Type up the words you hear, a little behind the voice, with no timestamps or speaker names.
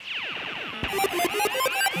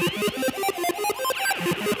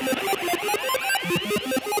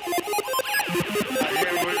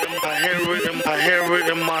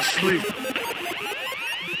my sleep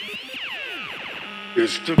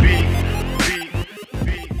is to be.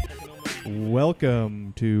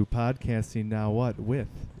 Welcome to Podcasting Now What with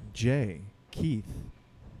Jay, Keith,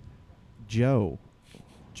 Joe,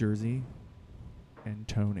 Jersey, and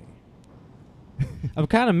Tony. I'm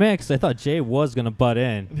kind of mixed. I thought Jay was going to butt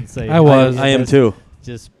in and say, I was. I am too.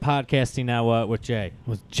 Just Podcasting Now What with Jay.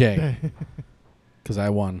 With Jay. Because I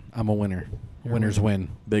won. I'm a winner. You're a Winners winner.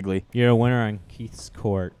 win. Bigly. You're a winner on Keith's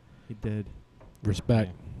court. He did.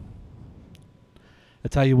 Respect.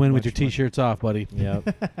 That's how you win with your Much, much. T-shirts off, buddy.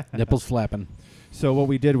 Yep. Nipples flapping. So what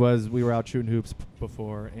we did was we were out shooting hoops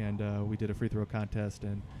before, and we did a free throw contest,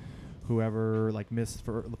 and whoever missed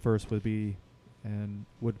first would be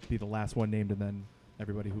the last one named, and then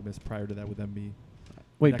everybody who missed prior to that would then be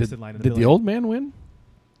Wait, next did, in line in the did the building. old man win?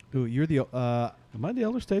 Ooh, you're the Am I the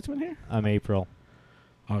elder statesman here? I'm April.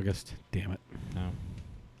 August. Damn it. No.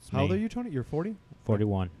 It's how old me. are you, Tony? You're 40.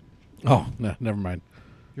 41. Oh, no, never mind.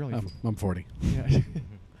 You're only I'm 40. yeah.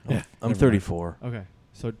 Yeah, I'm never 34. Okay,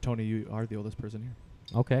 so Tony, you are the oldest person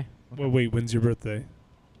here. Okay. Well, wait, when's your birthday?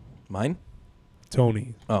 Mine?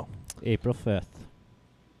 Tony. Oh. April 5th.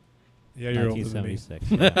 Yeah, you're older than me.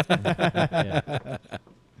 1976. Yeah.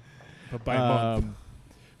 But by month.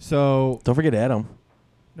 So Don't forget Adam.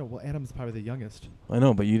 no, well, Adam's probably the youngest. I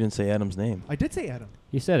know, but you didn't say Adam's name. I did say Adam.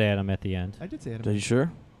 You said Adam at the end. I did say Are Adam. you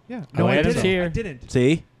sure? Yeah. Oh, I Adam's didn't. here. I didn't.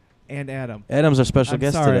 See? And Adam. Adam's our special I'm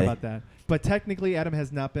guest sorry today. about that. But technically, Adam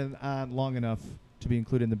has not been on long enough to be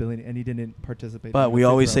included in the billing, and he didn't participate. But in we the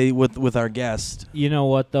always free say with our guest. You know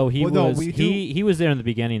what, though? He Well, no, was we he was there in the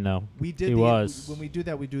beginning, though. throw. We did. He was. When we do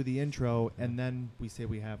that, we do the intro, and then we say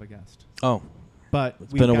we have a guest. Oh, But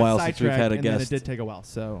It's we been a got while since we've sidetracked, had a and then guest. it did take a while.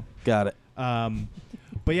 So, got it.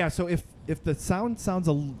 but yeah. So if the sound sounds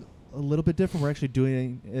a little bit different, we're actually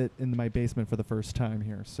doing it in my basement for the first time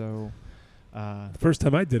here. So, The first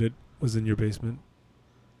time I did it was in your basement.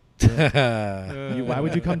 why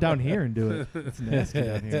would you come down here and do it? It's nasty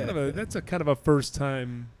down here. That's a kind of a first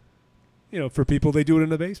time, for people, they do it in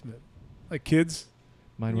the basement. Like kids.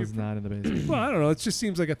 Mine was not in the basement. Well, I don't know. It just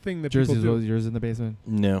seems like a thing that Jersey's people do. was yours in the basement.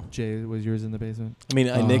 No. Jay, was yours in the basement? I mean,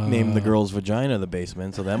 I nicknamed the girl's vagina the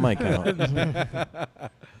basement, so that might count.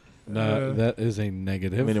 No, that is a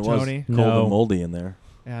negative. I mean, it Tony? was cold No. and moldy in there.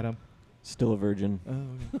 Adam. Still a virgin.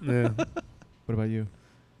 Oh, okay. Yeah. What about you?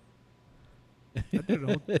 I did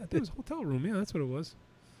it was a hotel room. Yeah, that's what it was.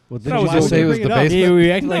 well, No, didn't you why just would say you it was bring the it up? basement? Yeah,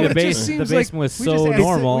 we acted No, like it the, just the seems basement was We so just asked-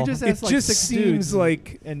 normal. we just It asked, like, just 6 seems dudes,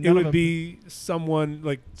 like and it none of would them- be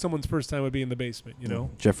someone's first time would be in the basement,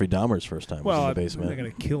 Jeffrey Dahmer's first time Well, was in I'm the not basement.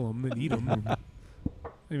 going to kill them and eat them.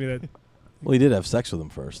 Maybe that Well, he did have sex with him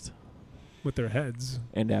first. with their heads.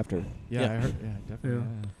 And after. Yeah, Yeah. I heard. Yeah, definitely.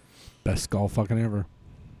 Best skull fucking ever.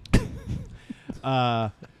 Yeah.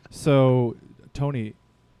 So Tony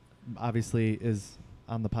obviously is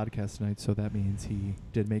on the podcast tonight, so that means he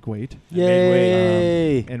did make weight.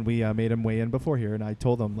 Yay! And we made him weigh in before here, and I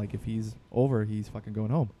told him if he's over, he's fucking going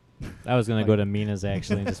home. I was going to like- go to Mina's,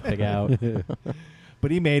 actually, and just pick out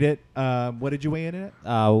But he made it. What did you weigh in at?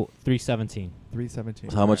 317, 317.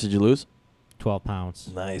 So how much did you lose? 12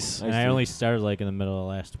 pounds. Nice. And I only started in the middle of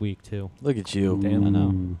last week, too. Look at you. Damn, I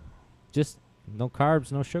know. Just no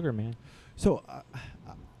carbs, no sugar, man. So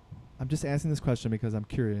I'm just asking this question because I'm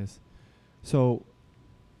curious. So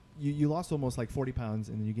you lost almost 40 pounds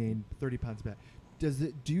and then you gained 30 pounds back.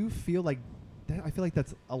 Do you feel like that? I feel like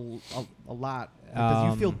that's a lot.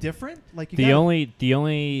 Does you feel different? The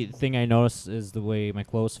only thing I notice is the way my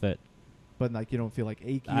clothes fit. But you don't feel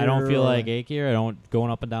achy. I don't feel achy. I don't going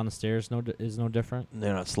up and down the stairs is no different.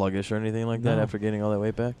 They're not sluggish or anything like that No. after gaining all that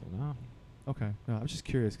weight back? No. Okay. No, I was just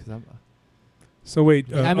curious because I'm. So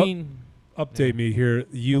wait, I mean, update me here.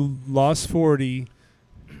 You lost 40,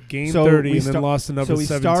 gained So 30, we and then sta- lost another So we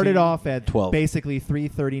 17. started off at 12. basically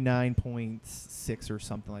 339.6 or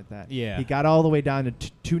something like that. yeah, He got all the way down to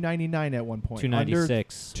 299 at one point.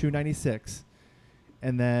 296. 296,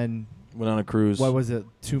 and then Went on a cruise. what was it?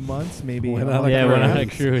 2 months, maybe. Went a on month a Yeah, and went a on a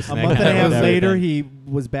half. cruise. A and month that and a half covered later, everything.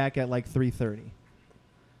 he was back at 330.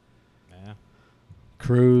 Yeah.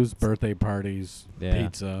 Cruise, birthday parties, Yeah.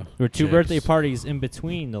 pizza. There were 2 chips. birthday parties in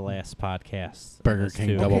between the last podcast. Burger Those King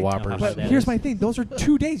two. double Okay. whoppers. How But that here's is. my thing: those are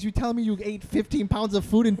 2 days. You telling me you ate 15 pounds of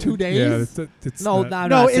food in 2 days? Yeah, it's No, not, I'm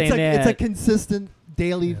no, not it's saying a that. it's a consistent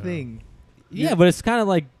daily Yeah. thing. Yeah, but it's kind of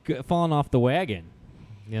like falling off the wagon,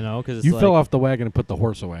 because You fell off the wagon and put the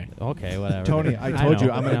horse away. Okay, whatever. Tony, I told know,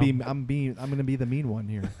 you I'm gonna know. be I'm gonna be the mean one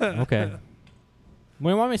here. Okay. What do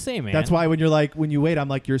you want me to say, man? That's why when you wait, I'm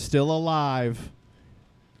like, you're still alive.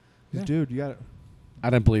 Yeah. Dude, you got it. I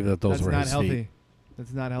didn't believe that those That's were not his healthy. feet.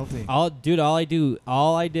 That's not healthy.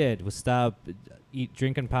 All I did was stop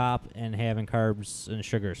drinking pop and having carbs and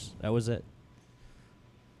sugars. That was it.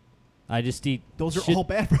 I just eat. Those are shit- all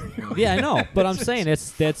bad for you. Yeah, I know, but I'm saying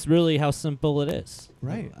that's really how simple it is.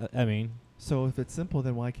 Right. I mean, So if it's simple,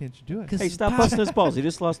 then why can't you do it? Hey, stop busting his balls. He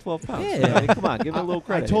just lost 12 pounds. Yeah. I mean, come on, give him a little I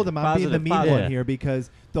credit. told him I'm being the Positive, mean positive. one here because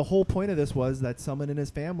the whole point of this was that someone in his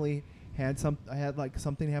family had like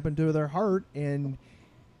something happen to their heart, and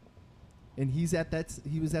he was at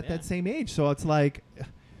that same age. So it's like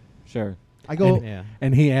Sure. I go yeah.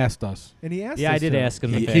 And he asked us. and he asked. Yeah, I us did to. ask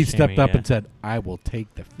him. The fat He stepped shaming, up yeah. and said, "I will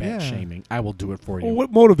take the fat Yeah. shaming. I will do it for you." Well,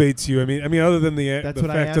 what motivates you? I mean, other than the That's what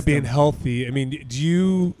I fact asked of being him. healthy. I mean, do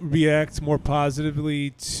you react more positively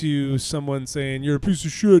to someone saying you're a piece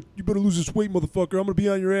of shit, you better lose this weight, motherfucker, I'm gonna be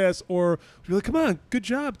on your ass, or you're like, come on, good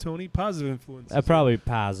job, Tony, positive influence? Probably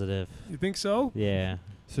positive. You think so? Yeah.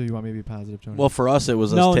 So you want me to be positive, Tony? Well, for us, it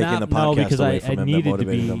was us No, taking the podcast because away I from him that needed to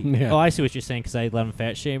motivated be. him. Yeah. Oh, I see what you're saying because I let him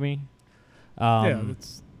fat shame me. Yeah,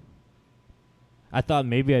 that's I thought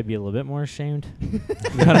maybe I'd be a little bit more ashamed.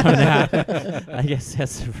 But I'm not. I guess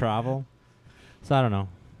that's the problem. So I don't know.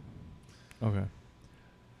 okay.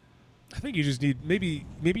 I think you just need maybe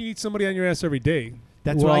you need somebody on your ass every day.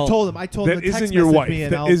 That's what I Well, told him. I told him That to text isn't your message wife. me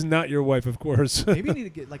and That I'll is not your wife, of course. maybe you need to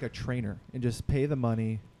get like a trainer and just pay the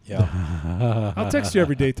money. Yeah. I'll text you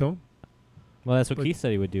every day, Tone. Well, that's what But- Keith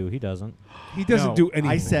said he would do. He doesn't. He doesn't No, do anything.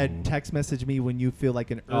 I said text message me when you feel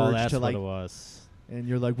like an Oh, urge that's to what like, it was. and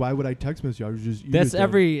you're like, why would I text message you? I was just. you That's just don't.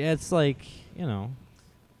 every. It's like Hell,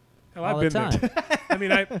 Hell, all I've the been time. there. I mean,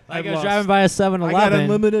 Like I've I was lost. driving by a I 7-Eleven. got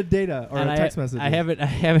unlimited data or and a text message. I haven't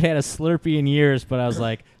had a Slurpee in years, but I was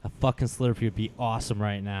like, a fucking Slurpee would be awesome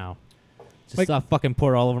right now. Just Like- stop fucking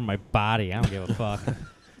pour it all over my body. I don't give a fuck.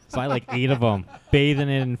 Buy like 8 of them, bathe in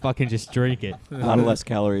it, and fucking just drink it. A lot of less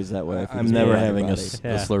calories that way. if you I'm just never put it on having your a, body. s-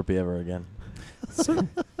 Yeah. a Slurpee ever again.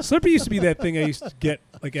 Slurpee used to be that thing I used to get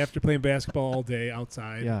like after playing basketball all day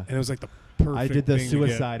outside. Yeah. And it was like the perfect I did the thing to get.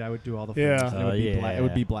 suicide. I would do all the Yeah. flavors. And it would be Oh, black. It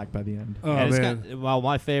would yeah. be black by the end. Oh, And it's man. got, well,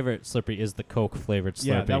 my favorite Slurpee is the Coke flavored Slurpee.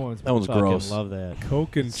 Yeah, That one's Fucking gross. love that.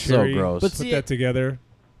 Coke and So cherry. gross. But Put see, that together.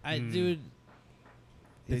 Dude,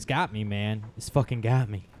 it's got me, man. It's fucking got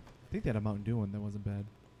me. I think they had a Mountain Dew one that wasn't bad.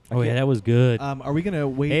 Oh yeah, that was good. Are we gonna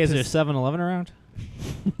wait? Hey, is to there s- 7-Eleven around?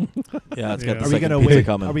 Yeah, it's Yeah. got the Are we second gonna pizza wait?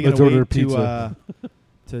 coming. Are we Let's gonna order wait pizza.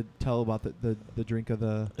 to tell about the drink of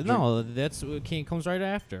the? No, that's what comes right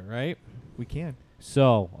after, right? We can.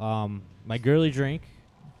 So, my girly drink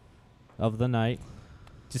of the night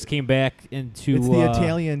just came back into. It's the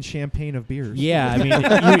Italian champagne of beers. Yeah, I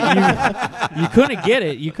mean, you couldn't get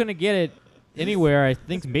it. You couldn't get it anywhere. I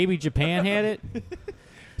think maybe Japan had it.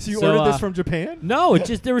 So you So, ordered this uh, from Japan? No, it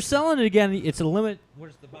just they were selling it again. It's a limit.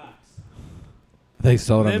 Where's the box? They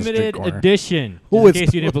sold it on the street Limited corner. edition. Oh, Just in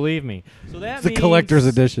it's case you didn't believe me. So that It's the means collector's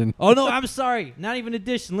edition. Oh no, I'm sorry. Not even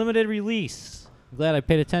edition. Limited release. I'm glad I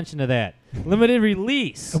paid attention to that. Limited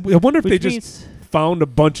release. I wonder if Which they just means found a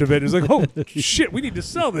bunch of it. It's like, oh shit, we need to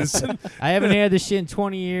sell this. I haven't had this shit in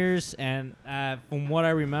 20 years, and from what I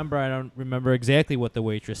remember, I don't remember exactly what the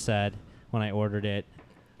waitress said when I ordered it.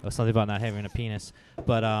 It was something about not having a penis,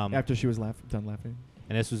 but After she was done laughing.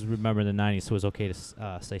 and this was remember in the 90s, so it was okay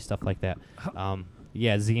to say stuff like that.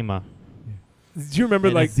 Yeah, Zima. Do you remember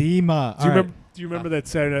And like? Zima. Do you remember that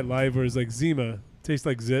Saturday Night Live where it's like Zima tastes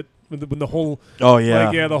like zit when the whole Oh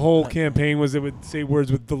yeah. the whole campaign was it would say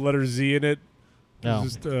words with the letter Z in it. It Oh,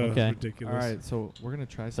 was just okay. ridiculous. All right, so we're gonna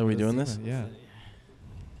try. So some we of this doing this? Zima. Yeah.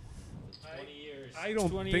 I don't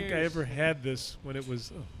think I ever had this when it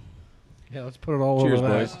was. Yeah, let's put it all Cheers, over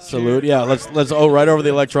that. boys. Salute. Yeah, let's right over the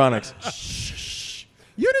electronics.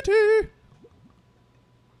 Unity.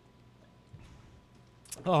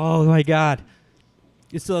 Oh my God,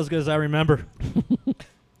 it's still as good as I remember.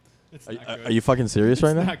 Are you fucking serious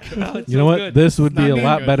right now? You know what? This would be not a that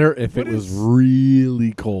lot good. better if it was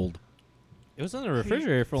really cold. It was in the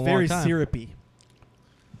refrigerator for a It's long very time. syrupy.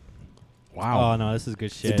 Oh no, this is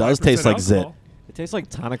good shit. It does taste like zit. alcohol. It tastes like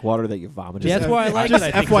tonic water that you vomited. That's why I like Just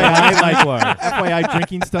it. I think FYI, I like water. FYI,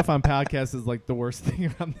 drinking stuff on podcasts is like the worst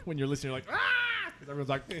thing around when you're listening. You're like, 'cause everyone's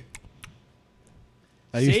like, eh.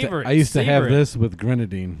 Savor it, I used to have savor it. this with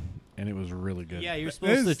grenadine, and it was really good. Yeah, you're That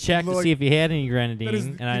supposed to is check to like- see if you had any that is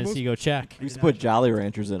grenadine, the and I most- see you go check. We used to put Jolly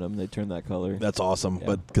Ranchers in them. They turn that color. That's awesome, Yeah.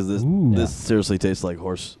 but because this Ooh. this seriously tastes like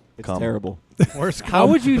horse It's cum. terrible. How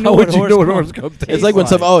would you know How what would you know what horse horse cum cum tastes It's like when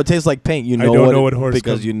some like? it tastes like paint. You I know don't what know it- what horse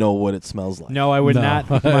because cum- you know what it smells like. No, I would No. not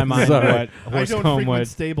put my mind on Sorry. what I horse don't cum frequent would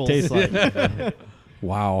stables. taste like.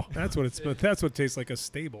 Wow. That's what it's. That's what tastes like a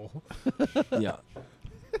stable. Yeah.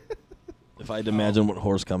 If I had to imagine what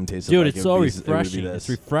horse cum tasted Dude, like, it's so it would be refreshing. this. It's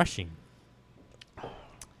refreshing.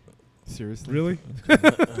 Seriously. Really?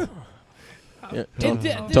 Yeah. Tony,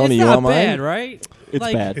 Tony, it's you not want bad, mine? right? It's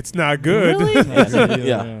Like, bad. It's not good. Really?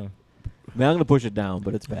 Yeah. I mean, I'm gonna push it down,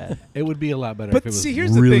 but it's bad. It would be a lot better But if it was see,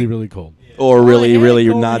 here's the really, thing. really cold. Or really, Oh, really,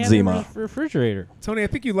 yeah, you're not cold in the Zima. refrigerator. Tony, I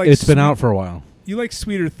think you like. It's been sweet- out for a while. You like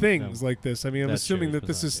sweeter things No. like this. I mean, I'm That's assuming true, that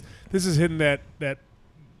this it's is hitting that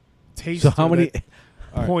taste. So how or many? that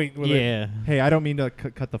All right. point? Where Yeah. Hey, I don't mean to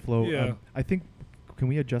cut the flow. Yeah. I think can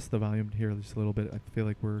we adjust the volume here just a little bit? I feel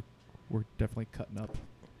like we're definitely cutting up.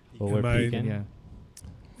 Well, Am we're I- peaking. Yeah.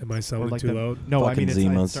 Am I Or sounding like too the- loud? No, I Fucking mean it's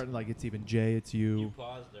Zimas. starting like it's even Jay. It's you.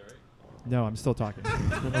 paused it, right? No, I'm still talking.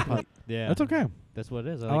 Yeah. That's okay. That's what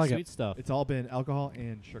it is. I I like like it. sweet stuff. It's all been alcohol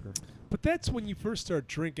and sugar. But that's when you first start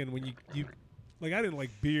drinking. When you like, I didn't like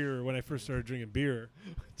beer when I first started drinking beer.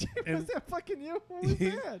 And- was that fucking you? What was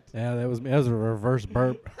that? Yeah, that was me. That was a reverse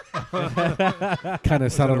burp. Kind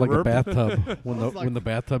of sounded that a like a burp? bathtub when I the was like, when the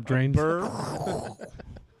bathtub drains. Bruh.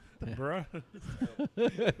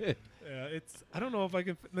 Yeah, it's. I don't know if I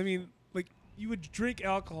can. I mean, like you would drink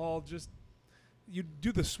alcohol just. You'd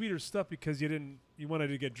do the sweeter stuff because you wanted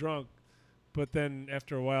to get drunk, but then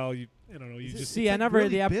after a while you don't know you Is it- just See, It's I like never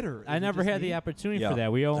had really the bitter. I Is it never just had me? the opportunity Yeah. for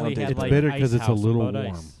that. We I don't only think had it's like bitter Ice 'cause it's a House little Bud warm.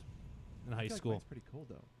 Ice in I high feel like school. mine's pretty cold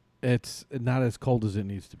though. It's not as cold as it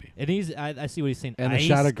needs to be. It needs. I see what he's saying. And a Ice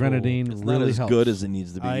shot of cold. grenadine It's really not as helps. good as it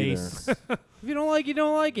needs to be Ice. If you don't like it, you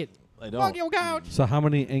don't like it. either. I Fuck don't. your couch. So how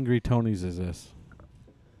many Angry Tonys is this?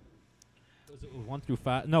 Was it 1 through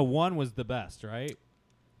 5? No, 1 was the best, right?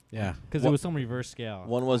 Yeah. Because it What- was some reverse scale.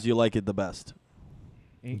 One was you like it the best.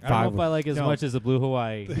 Ain't- I don't know Five if I like it as No. much as the Blue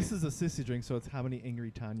Hawaii. This is a sissy drink, so it's how many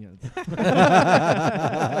angry Tanyas?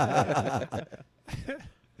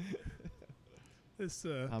 this.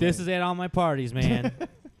 How This many? is at all my parties, man.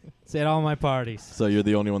 It's at all my parties. So you're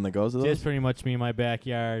the only one that goes to those? Just pretty much me in my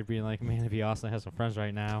backyard being like, man, it'd be awesome to have some friends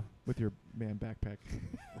right now. with your man backpack.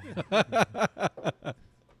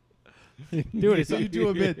 Dude, so you do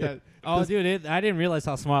admit that. Oh, this- dude, I didn't realize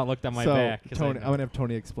how small it looked on my so back. 'cause Tony, I'm gonna have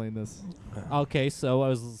Tony explain this. Okay, so I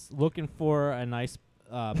was looking for a nice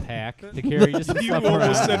pack to carry just some You stuff almost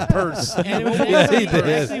around. said purse. And it was Yeah, he actually, did.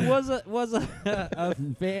 actually was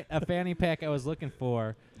a fanny pack I was looking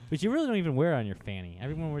for, but you really don't even wear it on your fanny.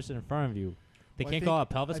 Everyone wears it in front of you. They Well, I can't think- call it a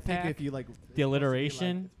pelvis I think pack. if you like The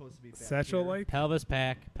alliteration? Satchel like. Pelvis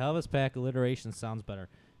pack alliteration sounds better.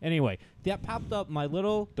 Anyway, that popped up my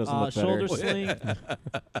little Doesn't look shoulder better. sling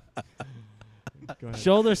Go ahead.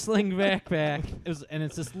 shoulder sling backpack. And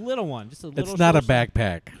it's this little one, just a little. It's not a shoulder sling.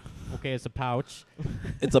 backpack. Okay, it's a pouch.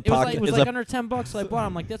 It's a It was like, pocket. it was it's like a, under $10, so I bought.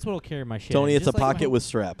 I'm like, that's what'll carry my shit. Tony, in. it's a Just like my- pocket with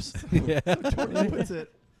straps. Tony puts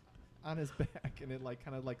it on his back, and it like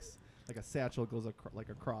kind of like like a satchel goes like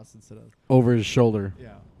across instead of Over his shoulder.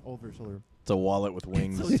 yeah over his shoulder. It's a wallet with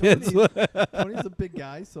wings. So Tony's a big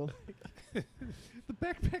guy, so like, the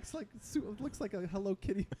backpack's like looks like a Hello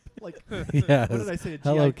Kitty. Like Yes. what did I say? A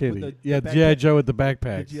Hello G.I. Kitty. with the Yeah, backpack- G.I. Joe with the The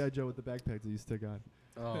backpacks. GI Joe with the backpacks that you stick on.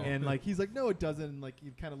 Oh. And like he's like, no, it doesn't. And, like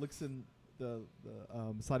he kind of looks in the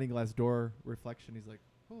sliding glass door reflection. He's like,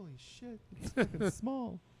 holy shit, it's fucking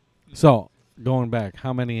small. So, going back,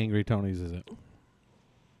 how many Angry Tonys is it?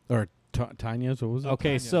 Or Tanya's? What was it? Okay,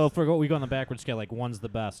 Tanya's. so if we go on the backwards scale, like one's the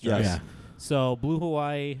best, right? Yes. Yeah. So Blue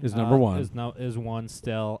Hawaii Is number one. Is one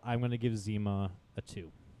still. I'm gonna give Zima a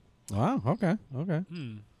 2. Wow. Okay. Okay.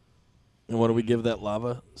 Hmm. And what do we give that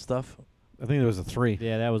lava stuff? I think it was a 3.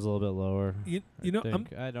 Yeah, that was a little bit lower. You know, I'm,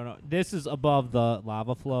 I don't know. This is above the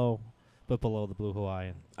lava flow, but below the Blue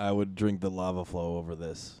Hawaiian. I would drink the lava flow over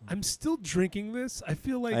this. I'm still drinking this. I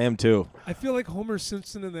feel like I am too. I feel like Homer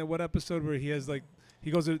Simpson in that one episode where he has like he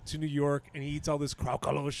goes to New York and he eats all this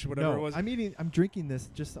kraukalosh, whatever it No, was. I'm drinking this.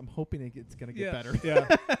 Just I'm hoping it's gonna get yeah, better. Yeah.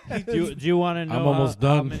 Do you want to know I'm almost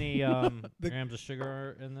how done. many The- grams of sugar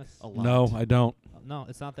are in this? A lot. No, I don't. No,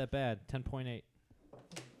 it's not that bad. 10.8.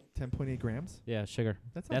 10.8 grams. Yeah, sugar.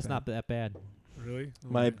 That's not that bad. Really?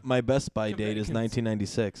 My Best Buy To date is Americans.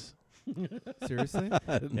 1996. Seriously?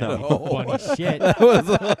 No. Funny shit.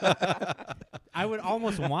 I would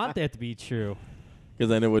almost want that to be true. Because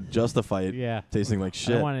then it would justify it Yeah. tasting like I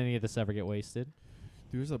shit. don't want any of this to ever get wasted.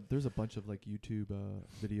 There's a bunch of like YouTube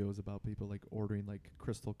videos about people like ordering like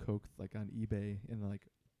Crystal Coke like on eBay and like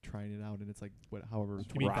trying it out, and it's like however You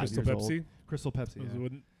mean 25 Crystal years old. Pepsi? Crystal Pepsi, Those yeah.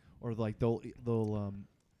 wouldn't- Or like they'll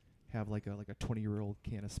have like a 20-year-old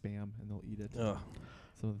can of Spam and they'll eat it. Ugh.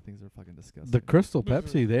 Some of the things are fucking disgusting. The Crystal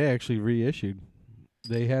Pepsi, they actually reissued.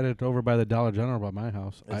 They had it over by the Dollar General by my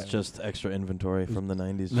house. It's just extra inventory from the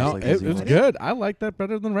 90s. No, just like it the was Zima. good. I like that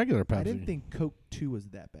better than regular Pepsi. I didn't think Coke 2 was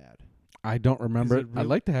that bad. I don't remember Is it. it I'd real-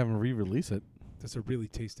 like to have them re-release it. Does it really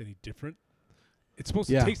taste any different? It's supposed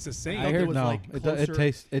Yeah. to taste the same. I heard- it was no, like it closer-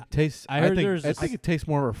 tastes. It tastes. I heard think. there's I this- think it tastes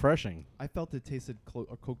more refreshing. I felt it tasted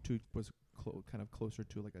Coke 2 was kind of closer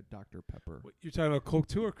to like a Dr. Pepper. What, you're talking about Coke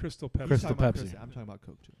too or Crystal Pepsi? He's Crystal talking about Pepsi. I'm talking about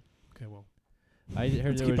Coke too. Okay, well, I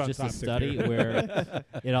heard Let's there keep was on just a topic study here. where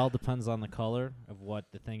it all depends on the color of what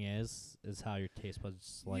the thing is how your taste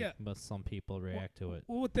buds like. Yeah. But some people react to it.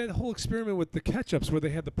 well, with that whole experiment with the ketchups, where they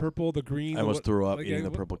had the purple, the green. I almost threw up like, eating the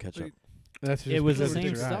what- purple ketchup. like- That's It was the because same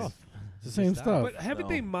it's your eyes. stuff. It's the same stuff. But haven't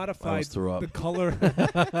they No, I modified almost threw up. the color,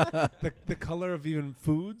 the color of even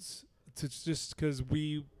foods to just because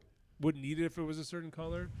we wouldn't eat it if it was a certain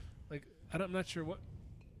color? Like I'm not sure what.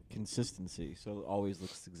 Consistency, so it always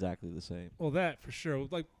looks exactly the same. Well, that for sure.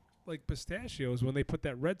 Like pistachios when they put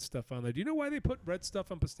that red stuff on there. Do you know why they put red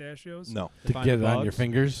stuff on pistachios? No. To Find get it on your bugs.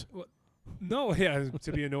 fingers. No, yeah,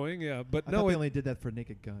 to be annoying, yeah, but I no, thought they it, only did that for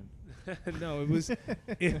Naked Gun. no, it was.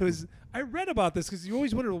 I read about this because you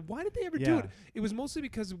always wonder why did they ever do Yeah. it. It was mostly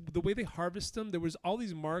because of the way they harvest them. There was all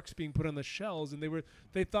these marks being put on the shells, and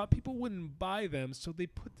they thought people wouldn't buy them, so they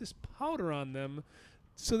put this powder on them,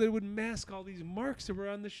 so they would mask all these marks that were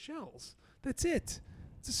on the shells. That's it.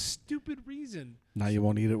 It's a stupid reason. Now you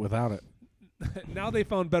won't eat it without it. Now they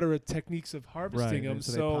found better techniques of harvesting them, and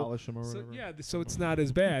so, they so polish them or so whatever. yeah, so it's not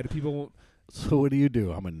as bad. People won't. So what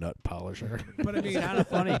do? I'm a nut polisher. But I mean, It's kind of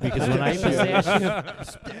funny because when I eat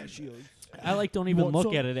pistachio, I like don't even Want look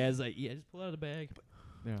some? at it as just pull it out of the bag.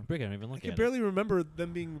 Yeah. Brick, I don't even I look can at barely remember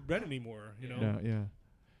them being red anymore. You know. Yeah,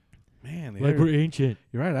 yeah. Man, it. Like we're ancient.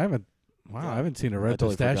 you're right. I haven't seen a red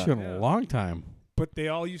totally pistachio in forgot. a Yeah. long time. But they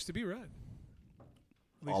all used to be red.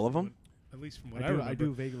 At least All of from them? At least from what I I remember.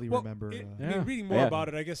 do vaguely Well, remember. I Yeah. mean, reading more Yeah. about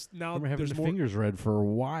it, I guess now Remember having there's the more. fingers red for a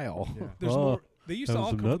while. Yeah. There's Oh, more. They used to having all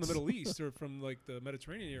some come nuts? from the Middle East or from like the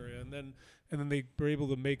Mediterranean area, and then they were able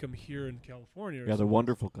to make them here in California. Or Yeah, they're something.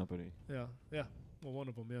 wonderful company. Yeah, yeah. Well, one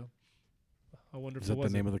of them, yeah. How wonderful Is that the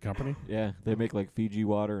was name it? of the company? Yeah, they make like Fiji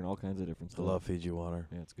water and all kinds of different I stuff. love Fiji water.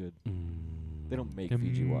 Yeah, it's good. They don't make Mm.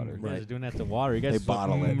 Fiji water. You guys are doing that to water. You guys They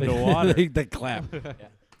bottle it. The water. they clap.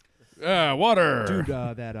 Water. Dude,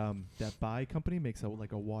 that Bai company makes a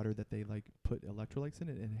water that they like put electrolytes in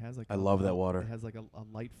it, and it has like I love that It water. has like a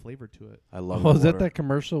light flavor to it. I love Was that water. that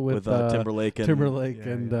commercial with, Timberlake and Timberlake Yeah,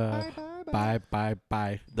 and yeah.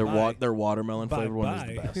 bye. their watermelon Bye, flavored one is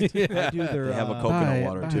the bye. best. I do their, They have a uh, coconut Bye,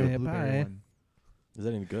 water bye. too. blueberry one. Is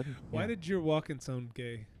that any good? Why Yeah. did your walking sound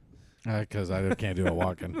gay? Because I can't do a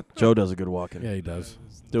walking. Joe does a good walking. Yeah, he does.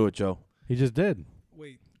 Do it, Joe. He just did.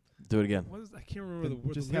 Wait, Do it again. what is? I can't remember the Then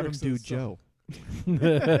word. just the have him lyrics of do the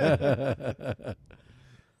song.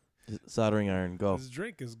 Joe. Soldering iron. Go. This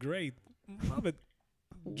drink is great. Love it.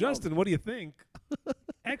 Justin, what do you think?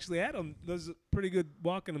 Actually, Adam does a pretty good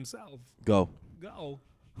walking himself. Go. Go.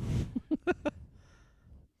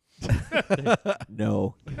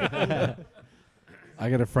 No. I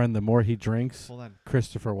got a friend. The more he drinks, Hold on.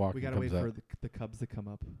 Christopher Walken We gotta comes wait up. for the Cubs to come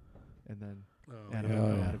up, and then Oh, Adam yeah. will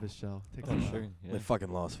come Yeah. out of his shell. Takes Oh, a while. sure. Yeah. They fucking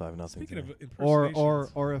lost 5-0. Speaking of today.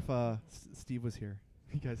 impersonations, Or if Steve was here,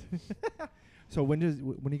 you guys. So when are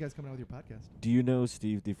you guys coming out with your podcast? Do you know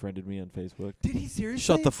Steve defriended me on Facebook? Did he seriously?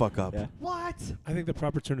 Shut the fuck up. Yeah. What? I think the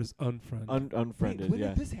proper term is unfriend. Unfriended, Wait, when yeah.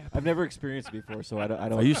 did this happen? I've never experienced it before, so I don't.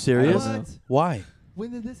 Are you serious? I don't know. What? Why?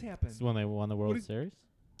 When did this happen? It's when they won the World is- Series.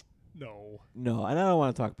 No. No, and I don't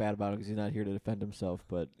want to talk bad about him because he's not here to defend himself.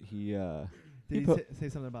 But he, Did he he put- say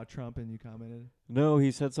something about Trump and you commented? no, he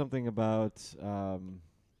said something about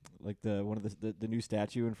like one of the new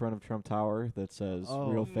statue in front of Trump Tower that says Oh.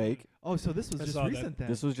 real fake. Oh, so this was I just saw that. recent then.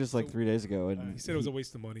 This was just like So- 3 days ago, and He said it was a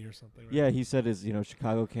waste of money or something. Right? yeah, he said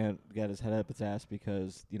Chicago can't get his head up its ass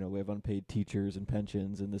because we have unpaid teachers and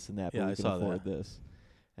pensions and this and that. Yeah, but we I can saw afford that. this.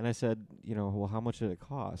 And I said, well, how much did it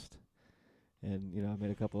cost? And I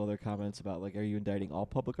made a couple other comments about like, are you indicting all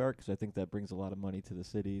public art? Because I think that brings a lot of money to the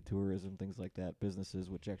city, tourism, things like that,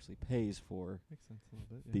 businesses, which actually pays for Makes sense a little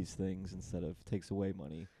bit. Yeah. these things instead of takes away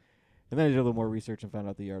money. And then I did a little more research and found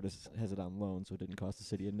out the artist has it on loan, so it didn't cost the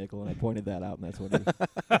city a nickel. And I pointed that out, and that's when he.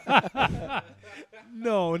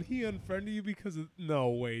 No, and he unfriended you because of no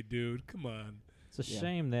way, dude. Come on. It's a Yeah.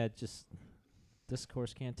 shame that just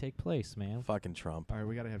discourse can't take place, man. Fucking Trump. All right,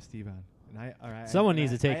 we gotta have Steve on. And Someone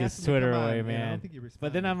needs to take his asked him Twitter come away, on, and I man. don't think he But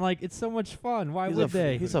then responded. I'm like, it's so much fun. Why He's would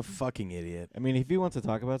they? He's a fucking idiot. I mean, if he wants to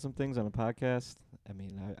talk about some things on a podcast, I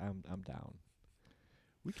mean, I'm down.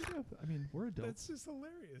 We could have. I mean, we're adults. That's just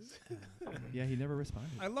hilarious. Yeah, he never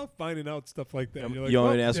responded. I love finding out stuff like that. You're You like, want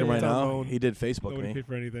well, me to ask yeah, him right it's on now? loan. He did Facebook Nobody me. paid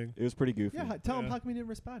for anything. It was pretty goofy. Yeah, tell him Yeah. how come he didn't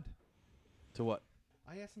respond. To what?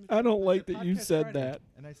 I asked him. I don't was like it that you podcast said Friday? that.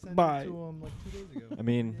 And I sent Bye. it to him like 2 days ago. I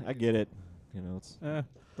mean, I get it. It's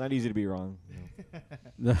not easy to be wrong.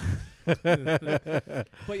 But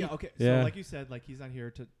yeah, okay. So Yeah. like you said, like he's not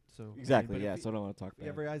here to. So Exactly. but Yeah. if So I don't want to talk you bad.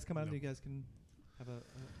 ever guys come out, No. and you guys can have a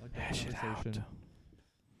conversation.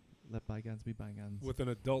 let bygones be bygones. With an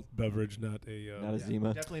adult beverage, not a. Not a Yeah,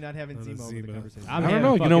 Zima. Definitely not having Not a Zima over the Zima. conversation. I'm I don't having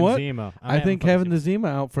know, you know fucking what? Zima. I think having the Zima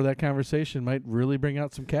out for that conversation might really bring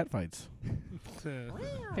out some cat fights.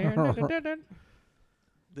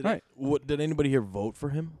 Did, Right. did anybody here vote for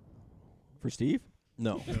him? For Steve?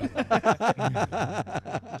 No.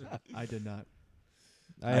 I did not.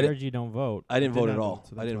 I I did- heard you don't vote. I didn't did vote not at all. vote,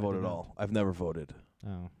 so I that's didn't why I vote did at not. all. I've never voted.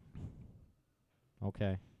 Oh.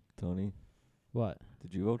 Okay. Tony, What?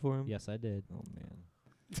 did you vote for him? Yes, I did. Oh man.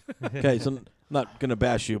 Okay, so not gonna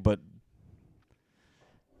bash you, but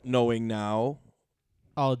knowing now,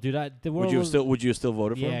 Oh, dude, the world would you have still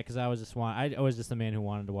voted for Yeah, him? because I was just a man who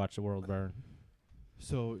wanted to watch the world burn.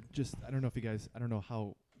 So just I don't know if you guys I don't know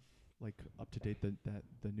how like up to date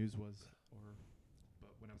the news was but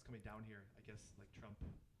when I was coming down here, I guess like Trump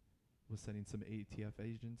was sending some ATF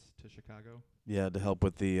agents to Chicago. Yeah, to help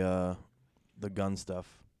with the gun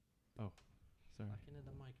stuff. Sorry. Into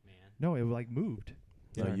the mic, man. No, it like moved.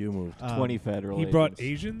 No, Yeah. you moved. 20 federal He brought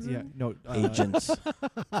agents. Asians Yeah, in? no Agents.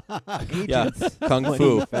 Yeah, agents. Kung 20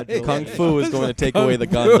 Fu. federal Kung agents. Fu is going to take away the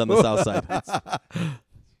guns on the south side.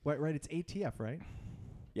 Right, it's ATF, right?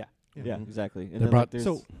 Yeah, exactly. And They then, brought- there's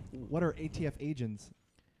So what are ATF agents?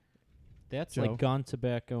 That's Joe? like gun,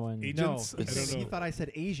 tobacco, and Agents? No, I don't he know. thought I said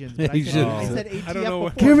Asians. But Asians. I said ATF I don't know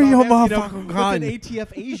what- before. Give me so your I'm asking, motherfucking what's gun. an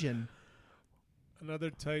ATF Asian? Another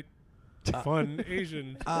tight, fun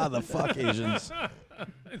Asian. The fuck Asians. I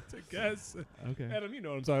guess. Okay. Adam, you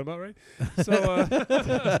know what I'm talking about, right? So,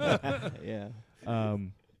 yeah.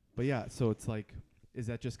 But yeah, so it's like, is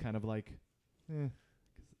that just kind of like,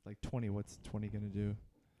 like 20? What's 20 gonna do?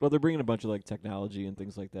 Well, they're bringing a bunch of like technology and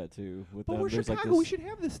things like that too. With But them, we're there's Chicago. like We this. should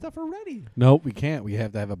have this stuff already. Nope, we can't. We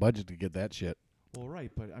have to have a budget to get that shit. Well,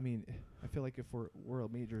 right, but I mean, I feel like if we're a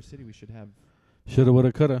major city, we should have. Shoulda,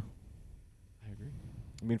 woulda, coulda. I agree.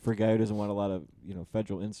 I mean, for a guy who doesn't want a lot of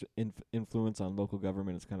federal influence on local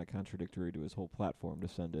government, it's kind of contradictory to his whole platform to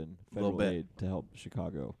send in Little federal bit. aid to help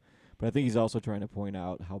Chicago. But I think he's also trying to point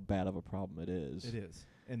out how bad of a problem it is. It is,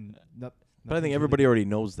 and not. But I think everybody already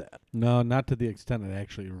knows that. No, not to the extent it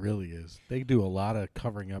actually really is. They do a lot of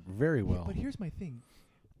covering up very well. But here's my thing.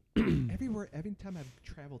 Every time I've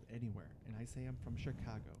traveled anywhere, and I say I'm from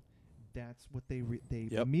Chicago, that's what they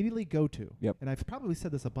Yep. immediately go to. Yep. And I've probably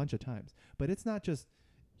said this a bunch of times, but it's not just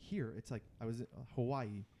here. It's like I was in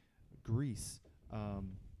Hawaii, Greece,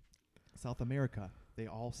 South America. They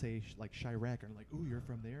all say like Chirac, and like, ooh, you're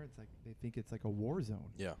from there. It's like they think it's like a war zone.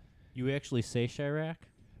 Yeah. you actually say Chirac?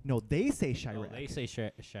 No, they say Oh, Chirac. they say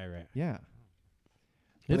Chirac. Yeah.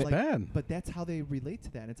 it's like- bad. But that's how they relate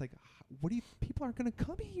to that. And it's like, what do you? People aren't going to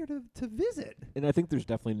come here to visit. And I think there's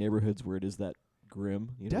definitely neighborhoods where it is that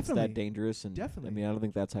grim. It's Definitely. that dangerous. And Definitely. I mean, I don't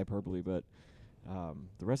think that's hyperbole, but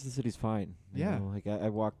the rest of the city's fine. you Yeah. know? Like I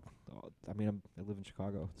walk. I mean, I live in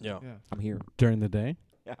Chicago. Yeah. Yeah. I'm here During the day?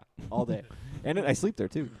 all day, and I sleep there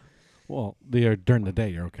too. Well, they are during the day.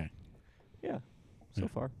 You're okay. Yeah, so Yeah.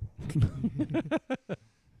 far.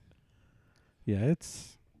 Yeah,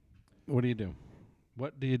 it's. What do you do?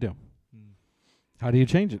 What do you do? Mm. How do you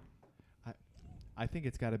change it? I think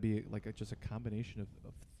it's got to be like just a combination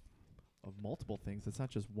of multiple things. It's not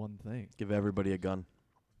just one thing. Give everybody a gun.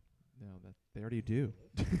 No, that they already do.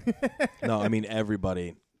 No, I mean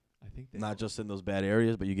everybody. I think they Not just in those bad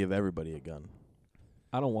areas, but you give everybody a gun.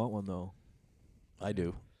 I don't want one though. I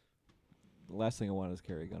do. The last thing I want is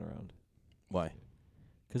carry a gun around. Why?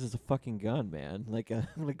 'Cause it's a fucking gun, man. Like, I'm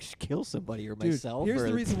gonna kill somebody or Dude, myself. here's or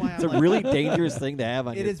the reason why it's I'm a like, really dangerous thing to have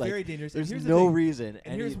on it you. is Like, very dangerous. There's and here's the no thing. reason.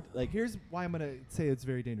 And here's like here's why I'm gonna say it's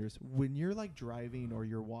very dangerous. When you're like driving or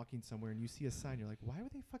you're walking somewhere and you see a sign, you're like, why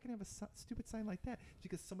would they fucking have a stupid sign like that? It's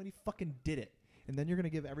because somebody fucking did it. And then you're gonna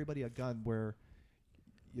give everybody a gun where,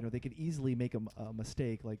 they could easily make a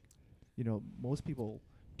mistake. Like, most people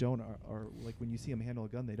don't are like when you see them handle a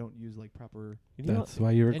gun, they don't use like proper. you know, That's why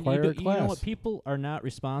you And require a you know class. what? People are not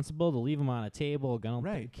responsible to leave them on a table.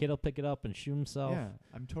 Right. Kid will pick it up and shoot himself. Yeah,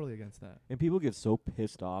 I'm totally against that. and people get so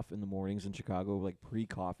pissed off in the mornings in Chicago, like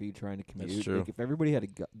pre-coffee, trying to commute. true. Like, if everybody had a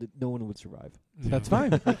gun, no one would survive. That's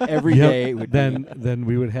fine. Every Yep. day it would. then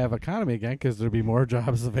we would have economy again because there'd be more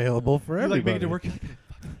jobs available for You like everybody. make it to work.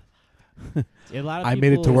 A lot of I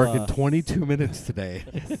made it to people, work in 22 minutes today.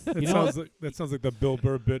 That sounds like the Bill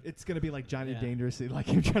Burr bit. It's gonna be like Johnny Yeah. Dangerously, like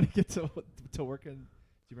him trying to get to work. Do you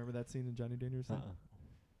remember that scene in Johnny Dangerously? Uh-uh.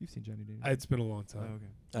 You've seen Johnny Dangerously. It's been a long Oh, time.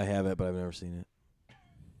 okay. I have it, but I've never seen it.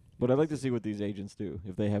 But I'd like to see what these agents do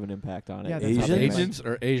if they have an impact on it. Yeah, and that's how how they they might- Agents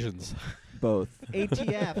or Asians? Both.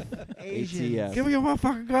 ATF, Asian. ATF. Give me a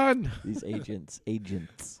motherfucking gun. These agents.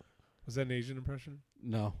 Was that an Asian impression?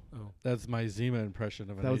 No, Oh. that's my Zima impression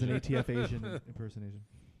of an That was an Asian. ATF Asian impersonation.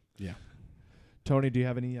 Yeah. Tony, do you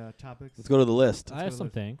have any topics? Let's go to the list. I have some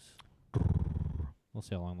things. We'll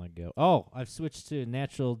see how long that go. Oh, I've switched to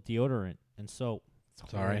natural deodorant and soap.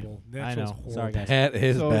 Sorry. Horrible. I Natural's know. horrible. Sorry, guys. That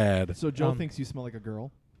is So- bad. So Joe Um, thinks you smell like a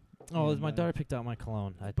girl. Oh, And, my daughter picked out my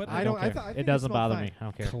cologne. But I I don't don't- I care. thought- I think It it doesn't smelled bother fine. me. I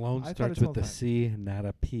don't care. Cologne I thought starts it with the smelled C, not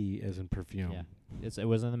a P, as in perfume. Yeah. It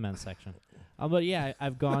was in the men's section. But yeah,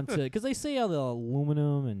 I've gone to because they say all the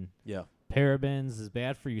aluminum and Yeah. parabens is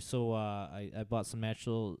bad for you. So I bought some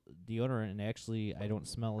natural deodorant, and actually I don't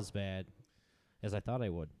smell as bad as I thought I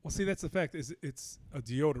would. Well, see, that's the fact. Is it's a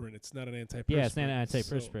deodorant. It's not an antiperspirant. Yeah, it's not an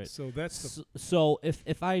antiperspirant. So that's the So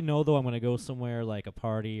if I know though I'm gonna go somewhere like a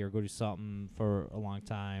party or go do something for a long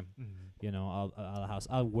time, I'll out of the house.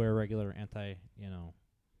 I'll wear regular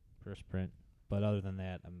perspirant. But other than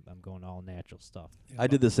that, I'm going all natural stuff. I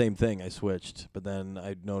did the same thing. I switched, but then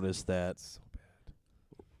I noticed that. That's so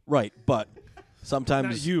bad. Right, but Not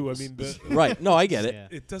sometimes you. I mean, the, right. No, I get it. Yeah.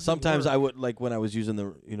 it doesn't. Sometimes work. I would like when I was using the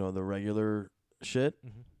regular shit.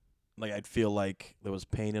 Mhm. Like I'd feel like there was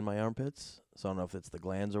pain in my armpits. So I don't know if it's the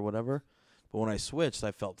glands or whatever. But when I switched,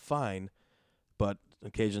 I felt fine. But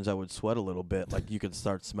occasions I would sweat a little bit. Like you could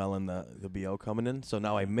start smelling the BO coming in. So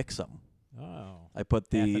now I mix them. Oh. I put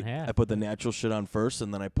Half and half. I put the natural shit on first,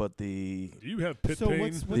 and then I put the Do you have pit So pain?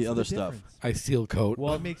 what's The other stuff. difference? I seal coat.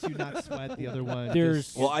 What makes you not sweat? The other one. There's-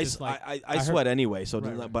 just- well, I, just like- I I heard- sweat anyway. So it Right,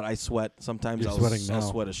 doesn't- right. but I sweat sometimes. You're I'll sweating now.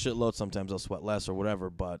 sweat a shitload. Sometimes I'll sweat less or whatever.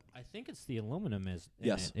 But I think it's the aluminum is in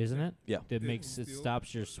Yes. it, isn't it? Yeah. That Yeah, makes it steel-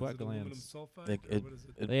 stops your is sweat it aluminum glands. sulfide, Like or it- what is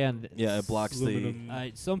it? it- Yeah, and yeah, it blocks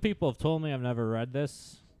Aluminum. some people have told me I've never read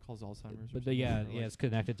this, Causes Alzheimer's. or but yeah, something, or yeah, like- it's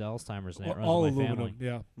connected to Alzheimer's and it Well, runs all in my aluminum.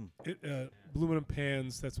 family. Yeah. Aluminum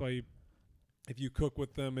pans. That's why if you cook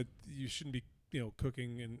with them, you shouldn't be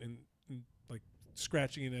cooking and like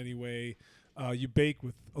scratching in any way. You bake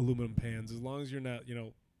with aluminum pans as long as you're not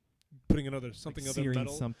putting another something like other searing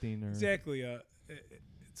metal. something or Exactly.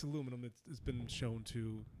 It's aluminum. It's been shown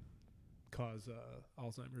to cause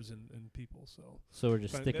Alzheimer's in people. So So we're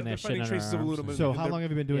just sticking they're that shit finding in our traces of arms aluminum and- So in how their- long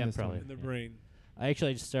have you been doing Yeah, this? probably. Tony? in their Yeah. brain. I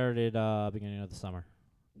actually just started beginning of the summer.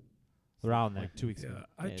 Around there. Like 2 weeks Yeah, ago.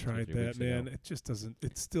 I Yeah, 2 or tried 3 that, weeks ago. man. It just doesn't.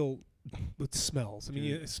 It still. It smells. I mean,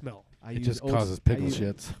 Dude. it smell. I It use just Old- causes I pickle use-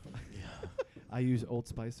 shits. I use Old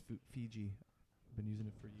Spice Fiji. I've been using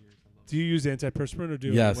it for years. I love Do you use antiperspirant or do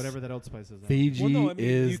you? Yes. whatever that Old Spice is. Fiji Well, no, I mean,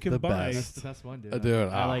 is you can the buy- That's best. the best one, dude. Dude,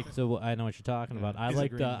 I ah. like so I know what you're talking Yeah. about. I Is it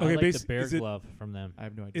like green? the Okay, I like basi- the bear is it- glove from them. I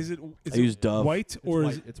have no idea. Is it? Is I it use Dove. white or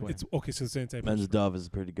white, is it's white. It's okay? So it's antiperspirant. Men's Dove is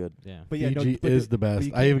pretty good. Yeah. But yeah, no, Fiji but is the best.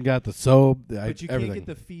 you I even can't- got the soap. But you everything. can't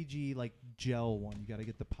get the Fiji like gel one. You got to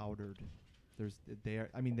get the powdered.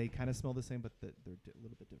 They kind of smell the same, but they're a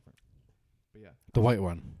little bit different. But yeah, the white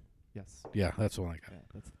one. yes. Yeah, that's the one I got. Yeah,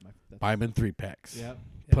 that's my. That's Buy them in 3-packs. Yeah. Yeah,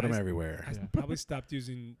 Put I them s- everywhere. I Yeah. probably stopped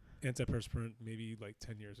using antiperspirant maybe like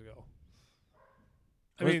 10 years ago.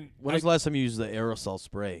 I When- mean, when was the last time you used the aerosol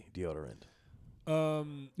spray deodorant?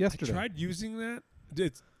 Yesterday. I tried using that.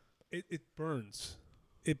 It burns.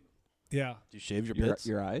 Yeah. Do you shave your Your, pits?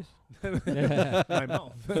 your eyes? My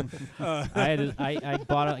mouth. I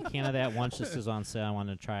bought a can of that once just as on sale. I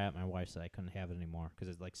wanted to try it. My wife said I couldn't have it anymore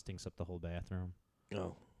because it like stinks up the whole bathroom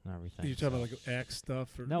Oh, and everything. You talking about like Axe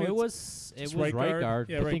stuff? Or No, maybe it it's- was just Right Right Guard? Guard.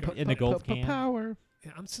 Yeah, I Right think Guard. in the gold can. Power.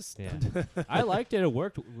 Yeah, I'm just. Yeah. I liked it. It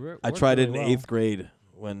worked. I worked tried it really in well. 8th grade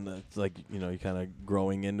when it's like you're kind of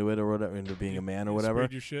growing into it or whatever, into being a man or You whatever.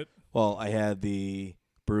 sprayed your shit Well, I had the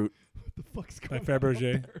Brute. What the fuck's by going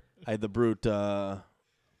Fabergé. I had the Brute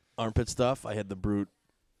armpit stuff. I had the Brute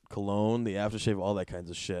cologne, the aftershave, all that kinds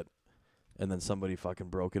of shit. And then somebody fucking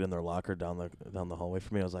broke it in their locker down the hallway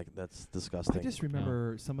from me. I was like, that's disgusting. I just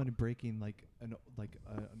remember somebody breaking like an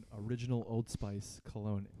original Old Spice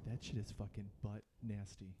cologne. That shit is fucking butt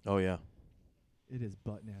nasty. Oh yeah. It is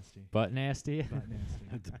butt nasty. Butt nasty. Butt nasty.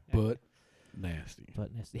 It's butt nasty.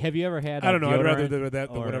 Butt nasty. Have you ever had? I don't know. I'd rather deodorant do that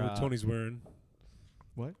than or, whatever Tony's wearing.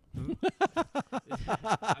 What? Dude,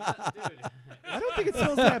 I don't think it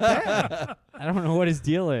smells that bad. I don't know what his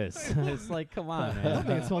deal is. It's like, come on, I don't man.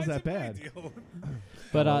 think it smells Why that is it my bad. deal?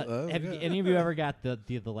 But Oh, have yeah. any of you ever got the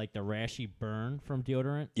rashy burn from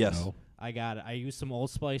deodorant? Yes. No. I got it. I used some Old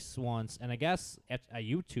Spice once, and I guess I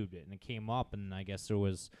YouTubed it, and it came up, and I guess there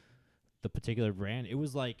was the particular brand. It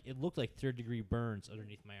was like it looked like 3rd-degree burns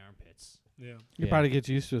underneath my armpits. Yeah. You Yeah. probably get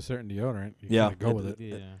used to a certain deodorant. You Yeah. kinda go with it.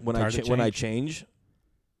 Yeah. When It's hard to when I change. change,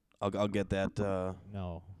 I'll get that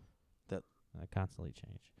No. That- I constantly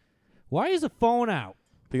change. Why is the phone out?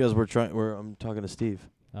 because I'm talking to Steve.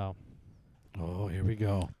 Oh. Oh, here we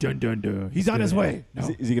go. Dun dun dun. He's on his way. No.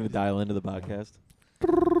 Is he going to dial into the podcast?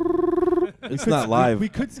 It's not live. We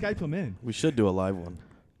could Skype him in. We should do a live one.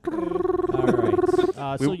 All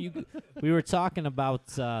right. So We- you we were talking about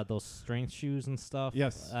those strength shoes and stuff.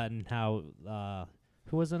 Yes. And how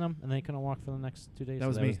who was in them and they couldn't walk for the next 2 days. That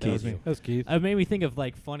was So me. That was you. me. That's Keith. It made me think of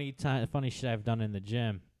like funny shit I've done in the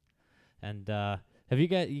gym. And have you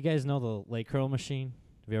guys know the leg curl machine?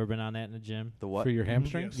 Have you ever been on that in the gym? The what? For your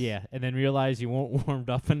hamstrings? Yeah, and then realize you weren't warmed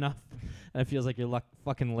up enough, and it feels like your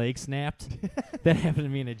fucking leg snapped. That happened to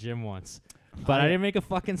me in a gym once, but I didn't make a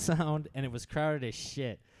fucking sound, and it was crowded as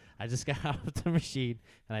shit. I just got out of the machine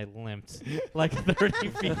and I limped like 30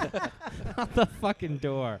 feet out the fucking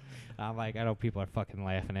door. I'm like, I know people are fucking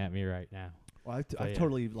laughing at me right now. Well, I've yeah.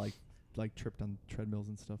 totally like tripped on treadmills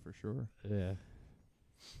and stuff for sure. Yeah.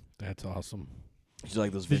 That's awesome. Did you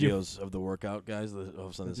like those Did you- videos of the workout guys? All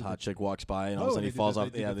of a sudden, this They do hot the- chick walks by, and all Oh, of a sudden they he do falls the-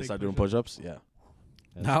 off. they do Yeah, the they fake start doing push-ups. push-ups. Yeah.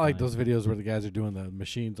 That's Not like funny. those videos where the guys are doing the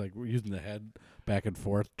machines, like using the head back and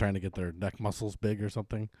forth, trying to get their neck muscles big or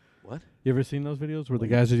something. What? You ever seen those videos where the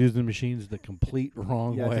guys are using the machines the complete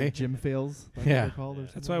wrong Yeah, it's way? like gym fails. Like Yeah. they're called or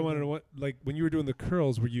That's something why I like wanted that. to what like when you were doing the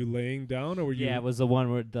curls, were you laying down or were you? Yeah, it was the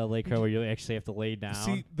one where the leg curl where you actually have to lay down.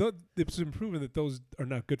 See, it's been proven that those are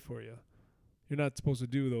not good for you. You're not supposed to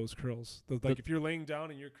do those curls. Like if you're laying down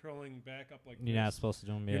and you're curling back up like You're this, not supposed to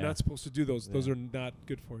do them. Yeah. you're not supposed to do those. Those Yeah. are not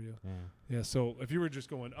good for you. Yeah. Yeah. So if you were just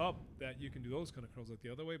going up, that you can do those kind of curls like the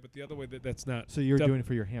other way, but the other way that's not. So you're Def- doing it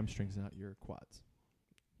for your hamstrings, not your quads.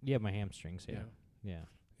 Yeah, my hamstrings. Yeah. Yeah.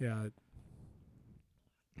 Yeah.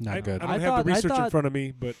 Not I good. don't I have thought- the I research in thought- front of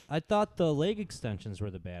me, but I thought the leg extensions were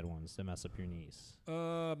the bad ones that mess up your knees.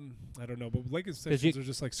 I don't know. But leg extensions are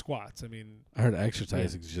just like squats. I mean, I heard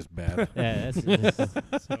exercising is just bad. Yeah,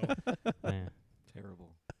 that's so yeah.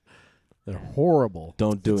 Terrible. They're horrible.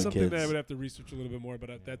 Don't do it's it, something kids. that I would have to research a little bit more.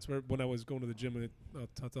 But that's where when I was going to the gym, and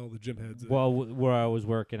I'll tell all the gym heads. Well, where I was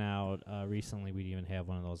working out recently, we didn't even have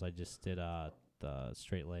one of those. I just did the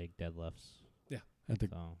straight leg deadlifts. I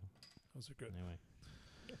think So those are good. anyway,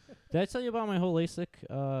 did I tell you about my whole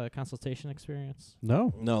LASIK consultation experience?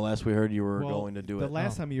 no. No, last we heard you were Well, going to do the it.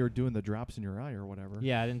 last time you were doing the drops in your eye or whatever.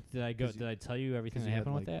 Yeah, I didn't. Did I go? 'Cause you- Did I tell you everything 'Cause that you had,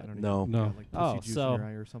 happened with like, that? I don't No. even, No. you had, like Oh, pussy juice so, in your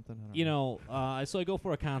eye or something. I don't You know, so I go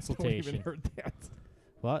for a No one consultation. even heard that.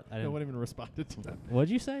 What? I No didn't. one even responded to that. What'd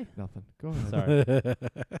you say? Nothing. Go ahead.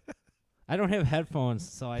 Sorry. I don't have headphones,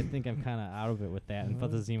 so I think I'm kind of out of it with that. And Well.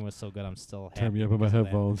 Photozine was so good, I'm still happy. Turn me up on my because of that.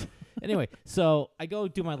 headphones. Anyway, so I go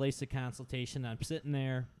do my LASIK consultation. I'm sitting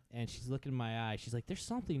there, and she's looking in my eye. She's like, "There's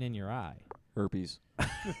something in your eye." Herpes. Wait,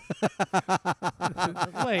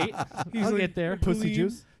 He's I'll like, get there. Pussy Gleam.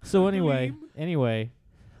 juice. So anyway, Gleam.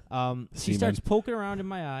 she Semen. starts poking around in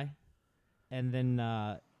my eye, and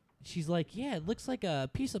then she's like, "Yeah, it looks like a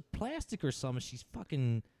piece of plastic or something." She's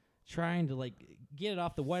fucking trying to like get it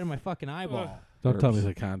off the white of my fucking eyeball. Don't tell me Herbs.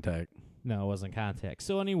 the contact. No, it wasn't contact.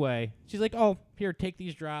 So anyway, she's like, "Oh, here, take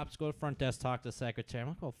these drops. Go to front desk, talk to the secretary." I'm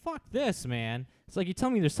like, "Oh, fuck this, man." It's like you tell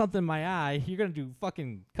me there's something in my eye. You're gonna do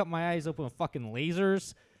fucking cut my eyes open with fucking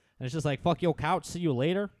lasers, and it's just like, "Fuck your couch. See you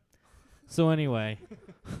later." So anyway,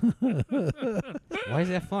 why is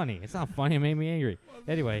that funny? It's not funny. It made me angry.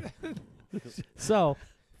 Anyway, so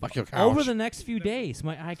Fuck your couch. over the next few days,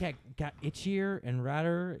 my eye got itchier and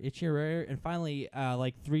redder, and finally,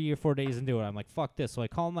 like 3 or 4 days into it, I'm like, fuck this. So I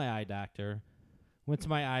called my eye doctor, went to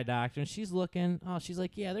my eye doctor, and she's looking. Oh, she's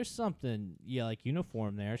like, yeah, there's something, like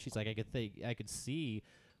uniform there. She's like, I could see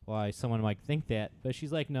why someone might think that, but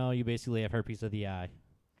she's like, no, you basically have herpes of the eye.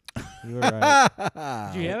 You were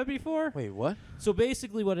right. Did you have it before? Wait, what? So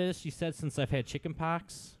basically, what it is, she said, since I've had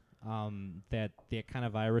chickenpox, that kind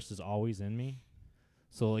of virus is always in me.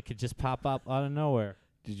 So it could just pop up out of nowhere.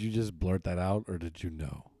 Did you just blurt that out, or did you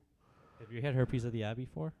know? Have you had herpes of the eye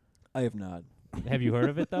before? I have not. Have you heard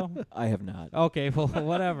of it though? I have not. Okay, well,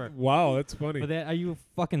 whatever. Wow, that's funny. But that, are you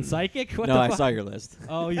fucking psychic? What no, the I fuck? saw your list.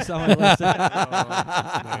 Oh, you saw my list.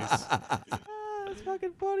 Nice. That's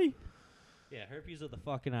fucking funny. Yeah, herpes of the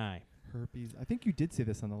fucking eye. Herpes. I think you did say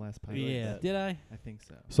this on the last podcast. Yeah. Did I? I think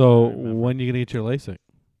so. So I remember. when you gonna get your LASIK?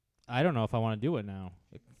 I don't know if I want to do it now.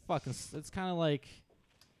 It's kind of like.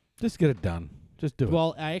 Just get it done. Just do it.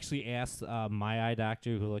 Well, I actually asked my eye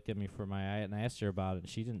doctor who looked at me for my eye, and I asked her about it, and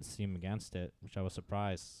she didn't seem against it, which I was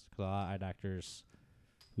surprised, because a lot of eye doctors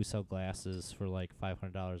who sell glasses for like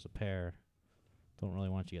 $500 a pair don't really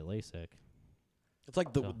want you to get LASIK. It's like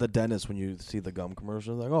So- the dentist when you see the gum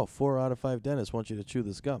commercials. Like, oh, 4 out of 5 dentists want you to chew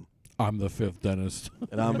this gum, I'm the 5th dentist.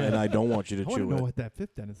 and I don't want you to I want to chew know it. what that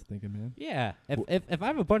fifth dentist is thinking, man. Yeah, if I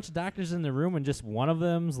have a bunch of doctors in the room and just one of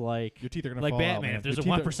them's like Your teeth are gonna like fall Batman, out, man. if there's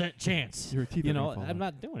Your a teeth are- 1% chance, Your teeth you are know, gonna fall I'm out.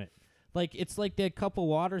 not doing it. Like it's like that cup of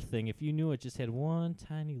water thing. If you knew it just had one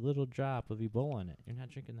tiny little drop of Ebola in it, you're not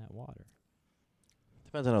drinking that water.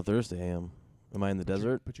 Depends on how thirsty I am. Am I in the But you're-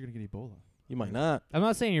 desert? But you're gonna get Ebola. You might not. I'm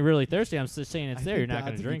not saying you're really thirsty. I'm just saying it's I there. think You're not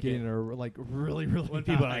the going odds to of you drink it. getting are like really, really. When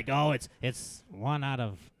people are high. like, "Oh, it's 1 out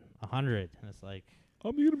of 100," and it's like,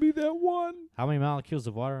 I'm gonna be that one. how many molecules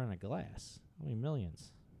of water in a glass? How many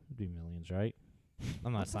millions? It'd be millions, right?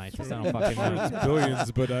 I'm not a scientist. I don't fucking Sure, know. it's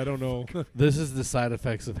billions, but I don't know. This is the side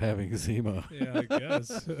effects of having Zima. Yeah, I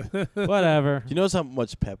guess. Whatever. Do you notice how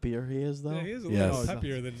much peppier he is, though? Yeah, he is a Yes. little Oh,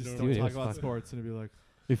 happier than just normal. don't Dude, talk it's about fucking- sports, and it'd be like,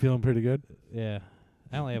 You feeling pretty good? Yeah.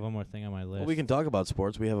 I only have one more thing on my list. Well, we can talk about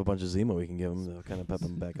sports. We have a bunch of Zima we can give him to kind of pep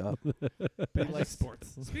him back up. "Big like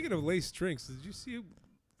sports." Speaking of laced drinks, did you see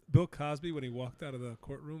Bill Cosby when he walked out of the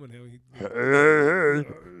courtroom and how he?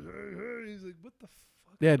 He's like, what the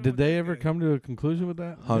fuck? Yeah. is wrong Did with they that ever guy?" come to a conclusion with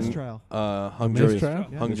that? Hung, Mistrial. hung jury. Mistrial?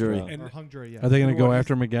 Yeah. Hung jury. Mistrial. And Or hung jury. Yeah. Are they gonna You know go what,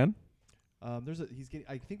 after him again? There's a he's getting.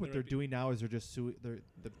 I think what There they're might be- doing now is they're just suing. The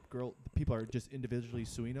people are just individually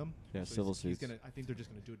suing him. Yeah, So civil he's suits. gonna. I think they're just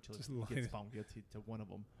gonna do it until Just he line gets it. found guilty to one of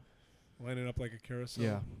them. Lining up like a carousel.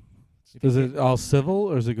 Yeah. If Is you it can't- all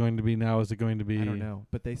civil, or is it going to be now? Is it going to be? I don't know,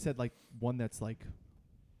 but they said like one that's like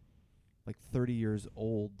 30 years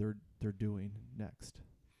old. They're doing next.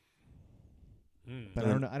 But I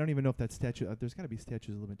Yeah. don't know. I don't even know if that statute. There's got to be statutes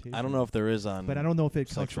of limitations. I don't know if there is on. But I don't know if it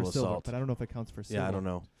counts for sexual silver. assault. But I don't know if it counts for silver. Yeah, I don't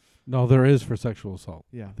know. No, there is for sexual assault.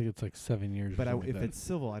 Yeah. I think it's like 7 years. But or I, something if like it's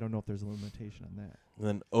civil, I don't know if there's a limitation on that. And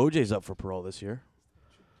then OJ's up for parole this year.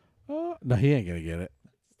 that. No, he ain't gonna get it.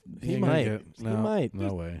 He ain't gonna might. get it. He No, might.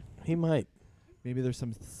 No way. He might. Maybe there's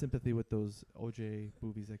some sympathy with those OJ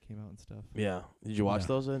movies that came out and stuff. Yeah. Did you watch Yeah.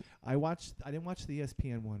 those? I didn't watch the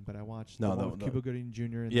ESPN one, but I watched No, the one the- with the- Cuba Gooding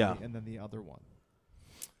Jr. And, Yeah. and then the other one.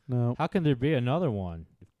 No. How can there be another one?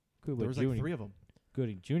 Cuba There was Jr. like 3 of them.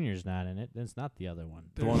 Goody Jr.'s not in it. Then it's not the other one.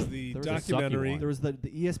 There's one- the there was a sucky documentary, one. There was the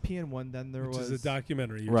ESPN one. Then there which was is a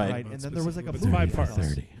documentary. you're Right. talking Right, about and then there was like a specifically. movie. It's 5 I parts.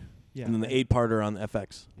 thought. 30. Yeah. And then the 8-parter on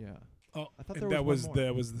FX. Yeah. Oh, I thought and there that was was one more.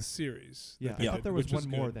 that was the series. Yeah. that I they thought did, there was which one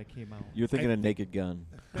more good. that came out. You're thinking of Naked Gun.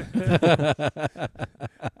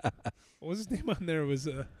 What was his name on there? Was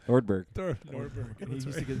Nordberg. Nordberg. And he That's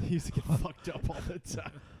used, right. he used to get fucked up all the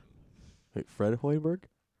time. Wait, Fred Hoiberg?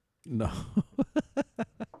 No.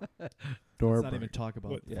 Let's Dorberg. not even talk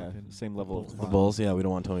about What- Yeah, fucking same level of Bulls. The Bulls? Yeah, we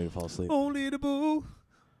don't want Tony to fall asleep. Only the boo.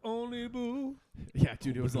 Only the boo. Yeah,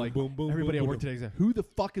 dude, it was Boom, like boom, boom, everybody boom, at work boom. today was like, who the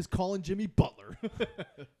fuck is calling Jimmy Butler?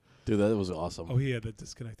 Dude, that was awesome. Oh, he had that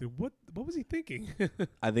disconnected. What was he thinking?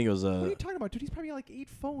 I think it was What are you talking about, dude? He's probably got like 8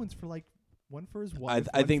 phones for like one for his wife.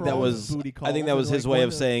 I one think for that all his was booty I think that calls, was and, his like, way one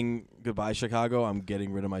of saying goodbye, Chicago. I'm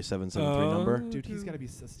getting rid of my 773 number. Dude, he's got to be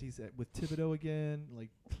he's with Thibodeau again. Like,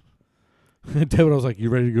 Thibodeau's like, you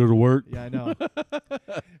ready to go to work? yeah, I know.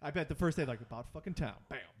 I bet the first day, like, about fucking town.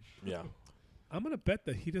 Bam. Yeah, I'm gonna bet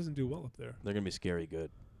that he doesn't do well up there. they're gonna be scary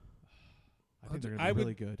good. I think they're I gonna be would-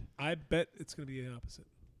 really good. I bet it's gonna be the opposite.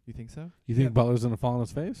 You think so, You think Yeah. Butler's gonna fall on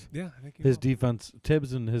his face? Yeah, I think he His will. defense,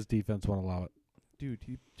 Tibbs and his defense won't allow it. dude?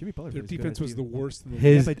 Jimmy Butler. Their plays good defense at was the worst in the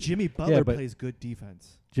His- Yeah, but Jimmy Butler but- plays good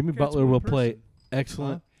defense. Jimmy Okay, it's Butler one will play person.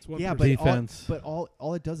 excellent. It's one Yeah, person. but defense.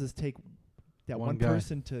 all it does is take that One one guy.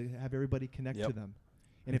 person to have everybody connect Yep. to them.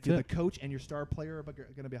 And if That's you're it. the coach and your star player are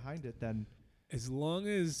going to be behind it, then as long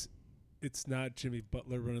as it's not Jimmy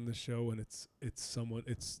Butler running the show and it's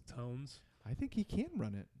Towns. I think he can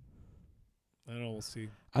run it. I don't know. We'll see.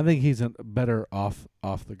 I think he's better off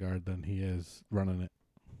the guard than he is running it.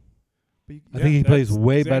 But you, I think he plays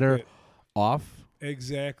way better off,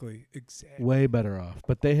 Exactly. way better off.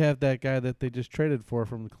 But they have that guy that they just traded for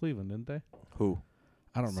from Cleveland, didn't they? Who?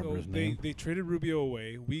 I don't remember his name. They traded Rubio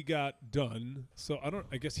away. We got done. So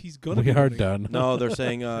I guess he's gonna. We be are running. done. No, they're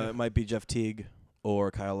saying it might be Jeff Teague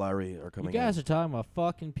or Kyle Lowry are You coming. guys are talking about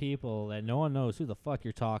fucking people that no one knows who the fuck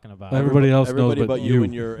you're talking about. Everybody else knows everybody but but you.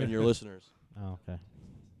 and your listeners. Oh, okay.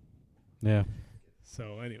 Yeah.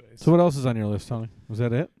 So, anyways, So what else is on your list, Tony? Was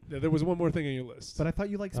that it? yeah, there was one more thing on your list. but I thought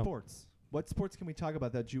you liked Oh. sports. What sports can we talk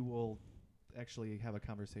about that you will actually have a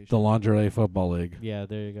conversation? The Lingerie Football League. Yeah,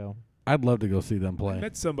 there you go. I'd love to go see them I play.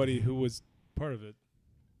 met somebody who was part of it.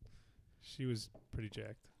 She was pretty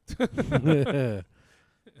jacked. I'd let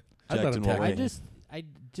Jacked him in tag what me. way?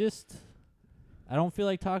 I don't feel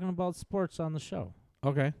like talking about sports on the show.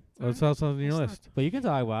 Okay. What else on your Let's not- list? But you can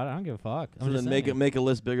talk about it. I don't give a fuck. So I'm then just make saying. a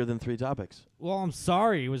list bigger than 3 topics. Well, I'm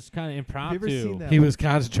sorry. It was kind of Have you impromptu. ever seen that? He was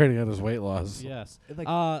concentrating on his weight loss. Yes. Like,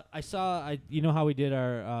 I saw. You know how we did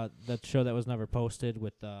our that show that was never posted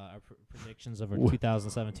with our predictions of our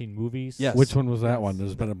 2017 movies. Yes. Which one was that one?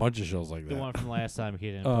 There's been a bunch of shows like The that. one from last time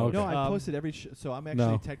he didn't. Oh, post. no, I Um, posted every so I'm actually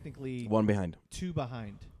No. technically One behind. 2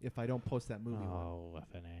 behind if I don't post that movie one. Oh,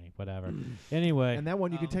 FNA, whatever. Anyway, And that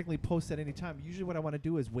one you can technically post at any time. Usually what I want to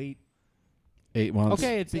do is wait 8 months.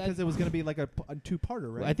 Okay, it's because it was going to be like a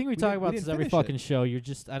two-parter, right? I think we didn't- talk about didn't this every finish it. fucking show. You're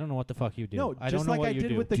just I don't know what the fuck you do. No, I just don't know like what I you did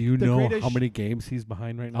do. with the Do you the know greatest how many games he's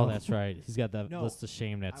behind right now? Oh, that's right. He's got that No, list of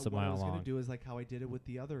shame that's a what I mile was going long. to do is like how I did it with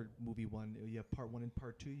the other movie one. You have part 1 and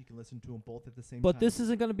part 2. You can listen to them both at the same time. But this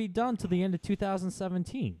isn't going to be done till the end of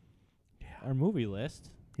 2017. Our movie list,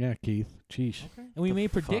 Yeah, Keith. Sheesh. Okay. and we The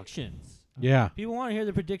made fuck? predictions. Yeah. People want to hear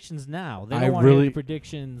the predictions now. They I don't want to hear really- the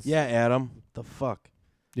predictions. Yeah, Adam. The fuck.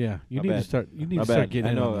 Yeah. You My need to bad. start. You need My to start bad. getting I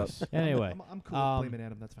in know, on this. Anyway, I'm cool um, with blaming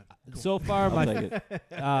Adam. That's fine. Cool. so far I'll my take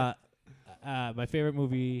it. my favorite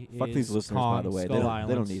movie Fuck is these listeners, Kong by the way. Skull They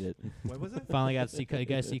Island. don't need it. What was it? Finally got to see. You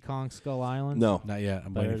guys see Kong Skull Island? No. Not yet.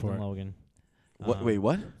 I'm Better waiting for than it. Logan. What? Wait,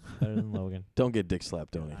 what? Better than Logan. Don't get dick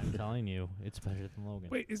slapped, Tony. I'm telling you, it's better than Logan.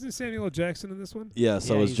 Wait, isn't Samuel L. Jackson in this one? Yeah,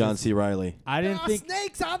 so Yeah, is he's John just- C. Riley. I didn't think.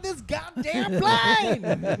 snakes on this goddamn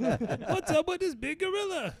plane. What's up with this big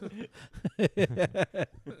gorilla?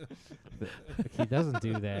 He doesn't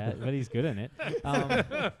do that, but he's good in it.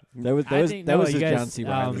 That was I think- that no, was you his guys, John C.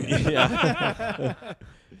 Riley. Yeah.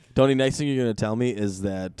 Tony, next thing you're going to tell me is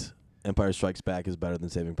that Empire Strikes Back is better than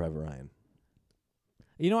Saving Private Ryan.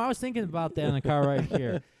 You know, I was thinking about that in the car right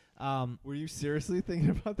here. Were you seriously thinking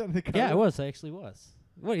about that in the car? Yeah, I was. I actually was.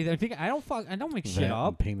 What do you think? I don't make shit That and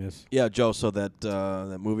up. penis. Yeah, Joe, so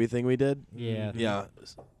that movie thing we did? Yeah. Yeah.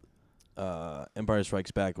 Empire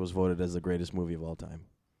Strikes Back was voted as the greatest movie of all time.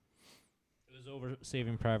 It was over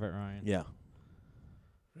Saving Private Ryan. Yeah.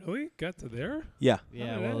 Really? Got to there? Yeah. Yeah.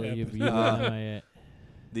 How did that Well, you happen? wouldn't know it.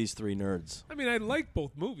 These three nerds. I mean, I like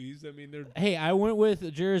both movies. I mean, they're Hey, I went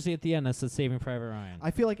with Jersey at the end. That said Saving Private Ryan.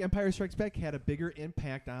 I feel like Empire Strikes Back had a bigger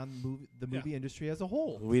impact on the movie industry as a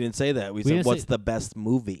whole. We didn't say that. We We said, didn't what's say- the best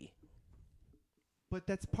movie? But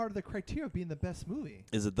that's part of the criteria of being the best movie.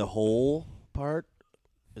 Is it the whole part?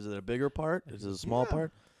 Is it a bigger part? Is it a small Yeah.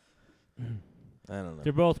 part? I don't know.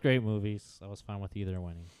 They're both great movies. I was fine with either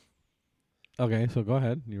winning. Okay, so go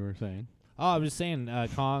ahead. You were saying. Oh, I'm just saying,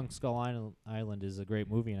 Kong Skull Island is a great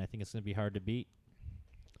movie, and I think it's going to be hard to beat.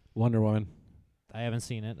 Wonder Woman. I haven't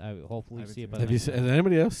seen it. I will hopefully haven't see it seen by it. the Have you? next- Has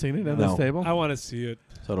anybody else seen it at No. this table? I want to see it.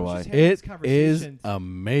 So do I. Just having these It is conversations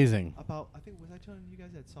amazing. about. I think was I telling you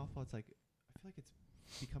guys at softball? It's like I feel like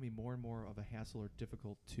it's becoming more and more of a hassle or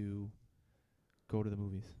difficult to go to the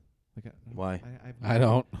movies. Like Why? I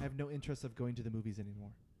don't. I have no interest of going to the movies anymore.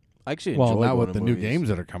 I actually Well, enjoy not going with to the new movies. games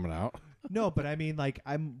that are coming out. No, but I mean, like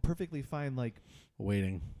I'm perfectly fine, like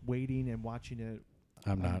Waiting. waiting and watching it.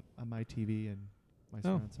 I'm not. on my TV and my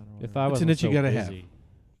No. surround sound. or If whatever. I It's was an itch you so gotta have. busy.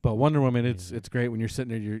 But Wonder Woman, it's Yeah. it's great when you're sitting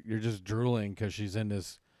there. You're just drooling because she's in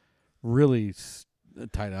this really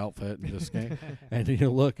tight outfit and just and you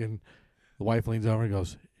look and the wife leans over and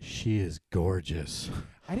goes, "She is gorgeous."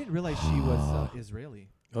 I didn't realize she was Israeli.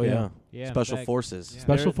 Oh, Yeah. yeah. Yeah, in Special fact, Forces. Yeah.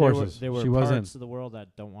 Special there were- Forces. There were She was in. parts of the world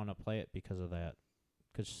that don't want to play it because of that.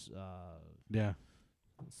 Because Yeah,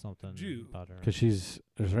 something Jew. about her. because she's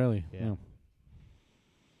Israeli. Yeah. Yeah.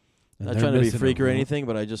 And Not they're trying to be missing a freak or lot. anything,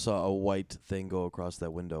 but I just saw a white thing go across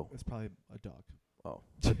that window. It's probably a dog. Oh.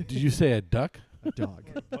 Did you say a duck? A dog.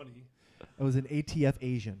 Or a bunny. It was an ATF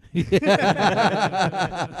Asian.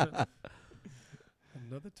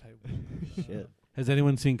 Another type. Of Shit. Has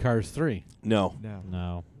anyone seen Cars 3? No. No.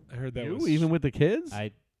 No, I heard that You, was even with the kids?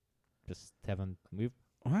 I just haven't. We've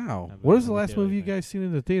Wow. Haven't What was the really last did movie you anything. guys seen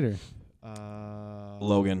in the theater?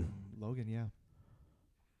 Logan. Logan, yeah.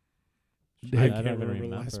 I I can't don't even remember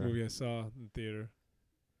the last remember. movie I saw in theater.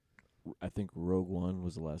 I think Rogue One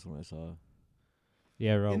was the last one I saw.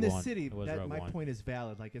 yeah, Rogue in the One. city, It was that Rogue my One. point is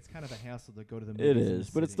valid. Like it's kind of a hassle to go to the It movies. in is,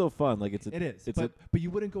 the but it's city. still fun. Like it's a, It is, it's but you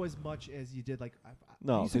wouldn't go as much as you did. Like I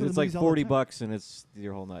no, used to because go to it's the like movies all the time. $40 and it's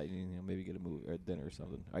your whole night. You know, maybe get a movie or dinner or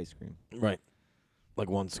something, ice cream, Right. Like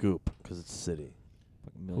one scoop, because it's city.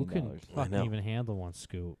 fucking $1 Who million. can I fucking know. even handle one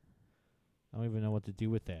scoop? I don't even know what to do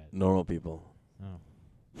with that. Normal people.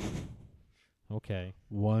 Oh. Okay.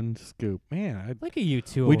 One scoop. Man, Look at you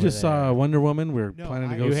two. we over just saw there. Wonder Woman. We're No, planning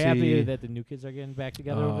to I- go You see happy that the new kids are getting back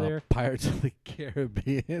together over there? Pirates of the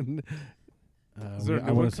Caribbean. Is there a I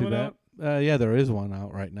new want one to see coming that. Yeah, there is one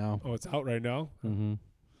out right now. Oh, it's out right now. Mm-hmm.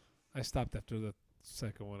 I stopped after the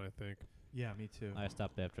second one, I think. Yeah, me too. I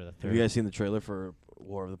stopped after the Have third. you guys seen the trailer for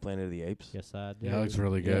War of the Planet of the Apes? Yes, I did. Yeah, it looks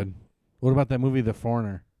really Yeah. good. What about that movie, The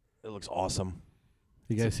Foreigner? It looks awesome.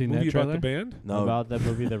 You guys seen Movie that about trailer? the band? No, About the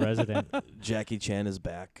movie The Resident. Jackie Chan is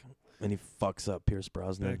back, and he fucks up Pierce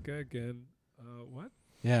Brosnan. Back again. What?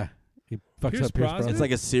 Yeah, he fucks Pierce up Pierce Brosnan? It's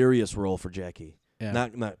like a serious role for Jackie. yeah.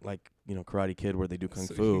 Not like Karate Kid where they do kung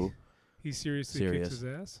So fu. He seriously Serious. kicks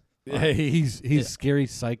his ass? Yeah, he's Yeah. scary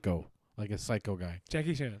psycho, like a psycho guy.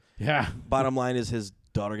 Jackie Chan. Yeah. Bottom line is his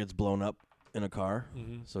daughter gets blown up in a car,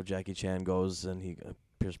 Mm-hmm. so Jackie Chan goes and he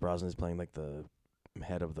Pierce Brosnan is playing like the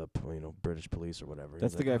head of the British police or whatever.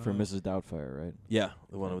 That's He's the like- guy from Mrs. Doubtfire, right? Yeah,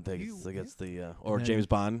 the one with You- gets the or then James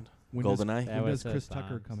Bond, When does- GoldenEye. That When was does Chris Bonds.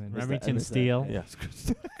 Tucker come in? Remington missed that. Steele. Yeah.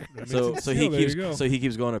 That So makes it so he steal. There keeps you go. so he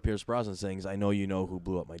keeps going to Pierce Brosnan saying, "I know you know who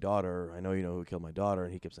blew up my daughter. I know you know who killed my daughter."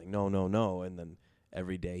 And he keeps saying, "No, no, no." And then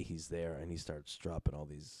every day he's there and he starts dropping all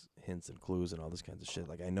these hints and clues and all this kinds of shit.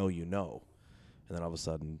 Like, I know you know. And then all of a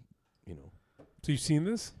sudden, So you've seen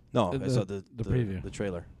this? no, The- I saw the preview. the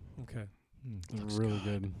trailer. Okay. It's really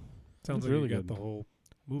good. Sounds It's like really you got good. the whole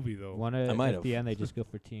movie though. One might at have. the end, they just go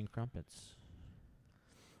for tea and crumpets.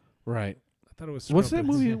 Right. I thought it was. What's that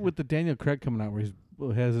Scrumpets. movie with the Daniel Craig coming out where he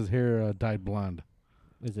has his hair dyed blonde?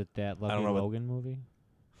 Is it that I Lucky don't know what- Logan movie?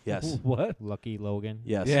 Yes. What? Lucky Logan.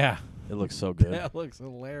 Yes. Yeah. It looks so good. That looks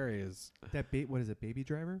hilarious. That what is it? Baby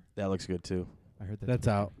Driver? That looks good too. I heard That's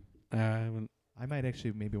out. I haven't. I might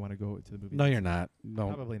actually maybe want to go to the movie. No, you're not.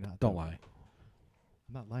 Don't Probably not. don't though. lie.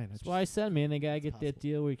 I'm not lying. That's why I said, man, they gotta It's get that possible.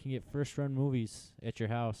 deal where you can get first run movies at your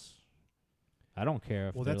house. I don't care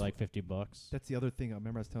if Well, they're that's like $50. That's the other thing. I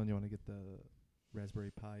remember I was telling you I want to get the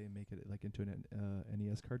Raspberry Pi and make it like into an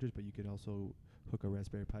NES cartridge, but you could also hook a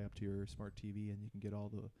Raspberry Pi up to your smart TV and you can get all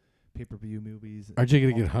the pay-per-view movies. Aren't you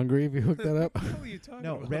gonna all- get hungry if you hook that up? What the hell are you talking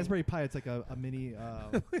No, about? Raspberry Pi. It's like a mini.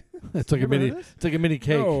 It's like a Never heard mini. of this? It's like a mini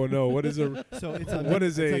cake. No. What is a? So it's a What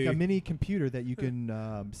is it's like a- a mini computer that you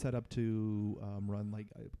can set up to run like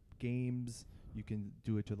games. You can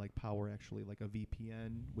do it to like power actually like a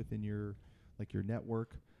VPN within your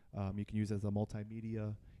network. You can use it as a multimedia,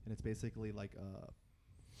 and it's basically like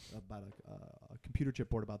about a computer chip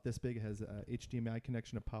board about this big. It has a HDMI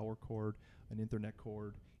connection, a power cord, an Ethernet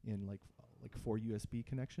cord, and like 4 USB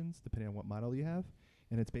connections, depending on what model you have.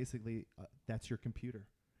 And it's basically that's your computer,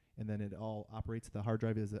 and then it all operates. The hard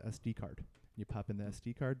drive is a SD card. You pop in the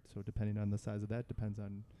SD card. So depending on the size of that, depends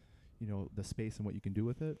on the space and what you can do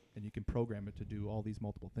with it, and you can program it to do all these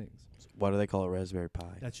multiple things. Why do they call it Raspberry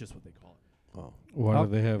Pi? That's just what they call it. Oh, Why Oh,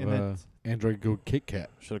 do they have and that's- Android Go Kit Kat?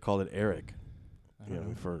 should have called it Eric. I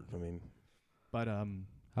don't know. But How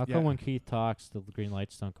yeah. come when Keith talks, the green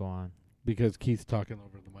lights don't go on? Because Keith's talking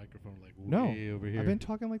over the microphone like No, way over here. I've been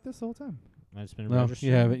talking like this the whole time. It's been no, registered.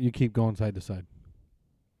 you haven't. You keep going side to side.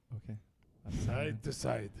 Okay. I'm Side silent. to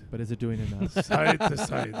side. But is it doing it now? Side to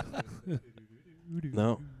side.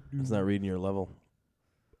 No, it's not reading your level.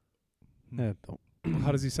 Yeah, don't.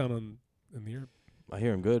 How does he sound in the ear? I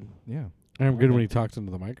hear him good. Yeah. I'm good Okay. when he talks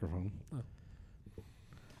into the microphone. Oh.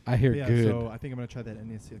 I hear Yeah. good. So I think I'm gonna try that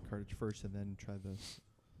NES cartridge first, and then try the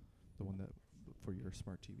one that for your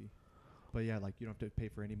smart TV. But yeah, like you don't have to pay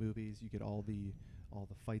for any movies. You get all the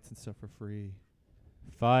fights and stuff for free.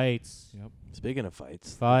 Fights. Yep. Speaking of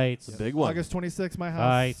fights, Fights. the big one. August 26th, my house.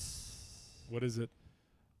 Fights. What is it?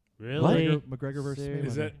 Really? McGregor versus Serious?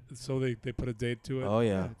 Is Mayweather. it so they put a date to it? Oh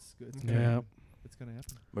yeah, It's Yeah. gonna, it's gonna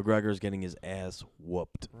happen. McGregor's getting his ass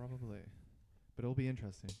whooped. Probably. But it'll be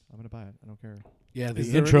interesting. I'm gonna buy it. I don't care. Yeah, the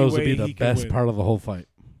Is there any intros would way be he the can best win? part of the whole fight.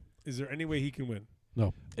 Is there any way he can win?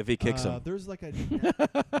 If he kicks him, There's like a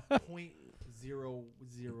 0.001%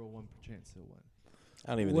 chance he'll win.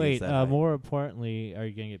 I don't even think Wait, it's that high. more importantly, are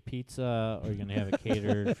you gonna get pizza or are you gonna have it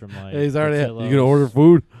catered from like? Hey, he's already. You Portillo's? gonna order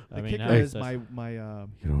food? The I mean, kicker how is does- my You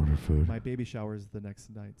can order food. my baby shower is the next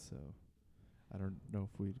night, so I don't know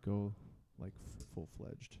if we'd go like full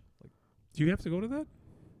fledged. Like Do you have to go to that?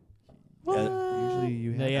 usually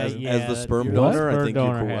you have Yeah, as, yeah, as the that- sperm your donor, I sperm think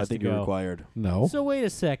donor I has think to you're go. required. No. So wait a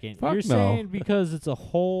second. Fuck You're no. saying because it's a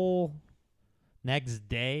whole next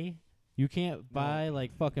day, you can't buy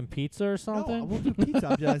like fucking pizza or no, something? we'll do pizza.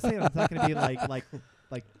 I'm just saying it's not going to be like a It's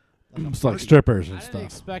like party. strippers I and didn't stuff.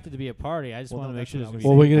 expect it to be a party. I just Well, want to no, make that's sure what there's I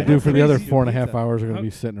gonna What be are we gonna I know do for the other crazy 4.5 pizza. hours? We're gonna How- be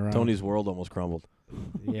sitting around. Tony's world almost crumbled.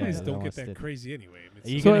 Yeah, Please it don't get almost that did. crazy anyway. Are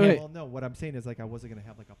you So gonna wait. Well, no, what I'm saying is like I wasn't going to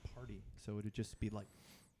have like a party, so it would just be like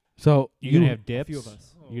So You gonna have a dips? few of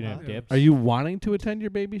us. You gonna have Yeah. dips? are you wanting to attend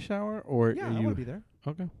your baby shower, or Yeah, are I you want to be there.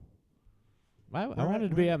 okay I Where- wanted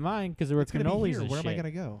to be where- at mine because there were It's going to be cannolis here. and Where am I shit.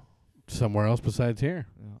 going to go? somewhere else besides here?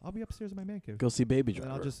 I'll be upstairs in my man cave. Go see Baby And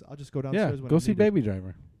Driver. I'll just go Yeah, downstairs. when go I'm see needed. Baby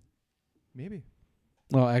Driver. Maybe.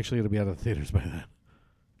 Well, actually, it'll be out of the theaters by then.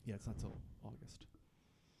 Yeah, it's not till August.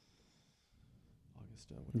 What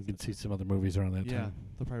You is can that? see some other movies around that Yeah, time.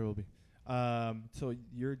 there probably will be. So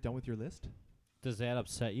you're done with your list? Does that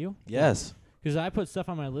upset you? Yes. Because I put stuff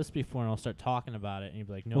on my list before and I'll start talking about it and you'd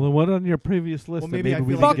be like, no. Well, then what on your previous list? Well, that maybe I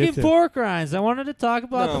we feel didn't like get fucking to? pork rinds. I wanted to talk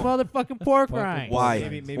about No. the motherfucking pork Fucking rinds. Why?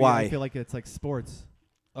 Maybe Why? I feel like it's like sports.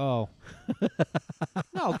 Oh.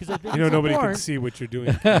 No, because I think You know it's nobody porn. can see what you're doing.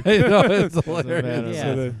 I know, it's Doesn't hilarious. matter. Yeah.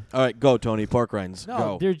 So the- All right, go Tony. Pork rinds. No,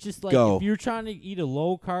 Go. they're just like Go. if you're trying to eat a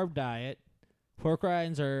low carb diet, Pork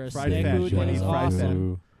rinds are a Fried snack fat. food You that wanna is eat fried fat?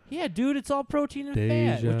 awesome. Yeah, dude, it's all protein and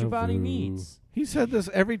fat, what your body needs. He said this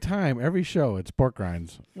every time, every show. It's pork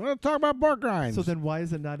rinds. You want to talk about pork rinds? So then why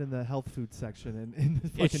is it not in the health food section and in the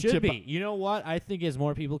fucking It should chip? be. You know what? I think as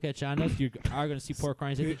more people catch on to us, you are going to see pork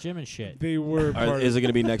rinds at the gym and shit. They were part Is it going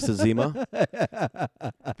to be next to Zima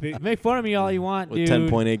they, Make fun of me all you want, with dude.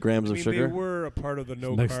 10.8 grams I of mean, sugar? they were a part of the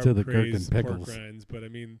no next carb to the craze Gherkin pork pickles. rinds, but I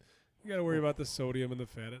mean, you got to worry about the sodium and the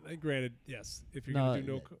fat. And granted, yes, if you're No, going to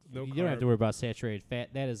do no you carb, don't have to worry about saturated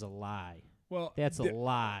fat. That is a lie. well, That's a th-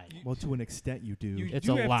 lie. Well, to an extent you do. You It's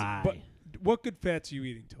do a have to- lie. but what good fats are you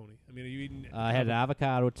eating, Tony? I mean, are you eating I had an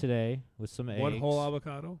avocado today with some eggs. one whole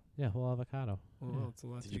avocado? Yeah, whole avocado. Oh, Yeah. well, it's a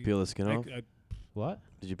lot. Did to you eat. peel the skin off? What?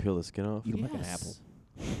 Did you peel the skin off? Eat 'em like an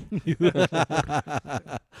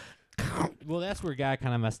Yes. Well, that's where God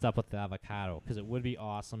kind of messed up with the avocado, because it would be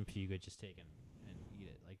awesome if you could just take it and eat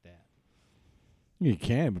it like that. You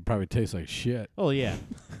can, but probably tastes like shit. Oh, yeah.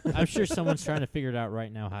 I'm sure someone's trying to figure it out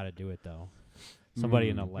right now how to do it, though. Somebody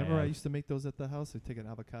in a lab. Remember I used to make those at the house? I'd take an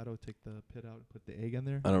avocado, take the pit out, and put the egg in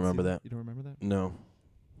there. I don't remember See that. You don't remember that? No.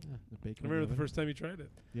 Yeah. The bacon. I in remember the oven? first time you tried it.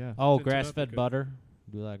 Yeah. Oh, Didn't turn out that grass-fed good. butter.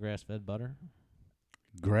 Do you like grass-fed butter?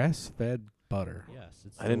 Grass-fed butter. Yes.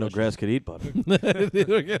 It's I didn't know grass could eat butter. Is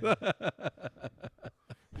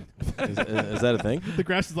that a thing? The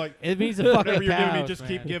grass is like, It means a fucking whatever you're giving me, cows, just man.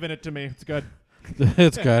 keep giving it to me. It's good.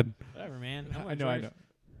 It's good. Whatever, man. I know.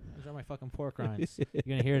 Enjoy my fucking pork rinds. You're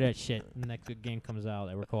going to hear that shit when the next good game comes out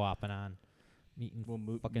that we're co-oping on. Eating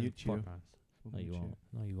We'll fucking mute pork you. rinds. We'll No, you mute won't.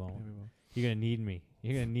 No, you Yeah, won't. we will. You're going to need me.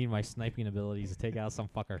 You're going to need my sniping abilities to take out some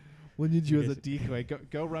fucker. We'll need you as a Yes. decoy.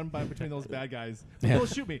 Go run by between those bad guys. Yeah. Don't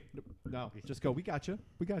shoot me. No, just go. We got you.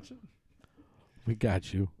 We got you. We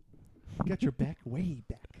got you. We got your back way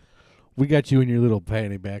back. We got you in your little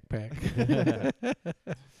panty backpack.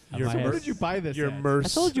 Your So where merc- did you buy this? Your at? I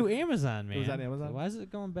merce. told you Amazon, man. was on Amazon? Why is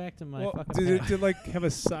it going back to my Well, fucking did it past? did like have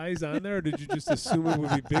a size on there, or did you just assume it would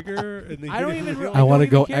be bigger? And then I don't even. Really, I wanna don't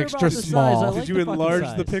even go care about extra the size. small. I Did like did the you fucking enlarge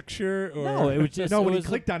the size. picture? Or No, it was just. No, it when he was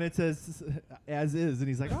clicked on it, it says as is, and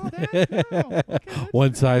he's like, "Oh, that." Oh, okay, that's One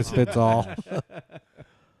good. size fits all. You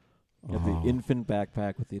have Oh. the infant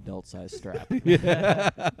backpack with the adult size strap.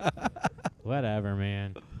 Whatever,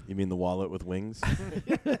 man. You mean the wallet with wings?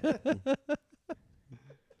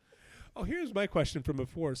 Oh, here's my question from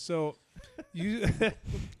before. So, you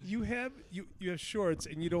you have shorts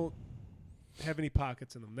and you don't have any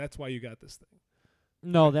pockets in them. That's why you got this thing.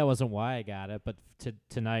 No, that wasn't why I got it, but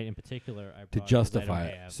tonight in particular, I brought it 'cause I justify don't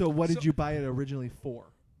it. have. So, what did So- you buy it originally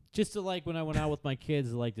for? Just to like when I went out with my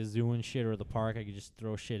kids, like the zoo and shit or the park, I could just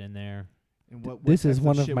throw shit in there. And what This types is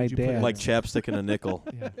one of shit my would you put in dad's. Like there? chapstick and a nickel.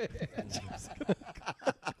 Yeah.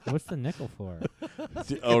 What's the nickel for?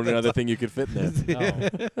 Oh, another thing you could fit in there.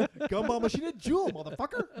 Oh. Gumball machine and jewel,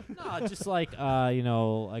 motherfucker. No, just like you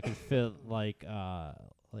know, I could fit like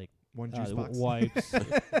One juice box. wipes.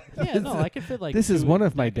 Yeah, no, I could fit like. This is two- one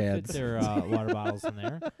of my I could fit dad's. their water bottles in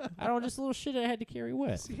there. I don't know, just little shit I had to carry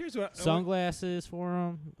with. See, here's what Sunglasses for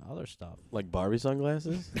them, other stuff. Like Barbie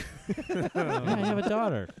sunglasses? Yeah, I have a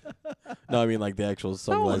daughter. No, I mean like the actual No,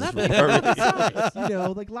 sunglasses not from the Barbie. You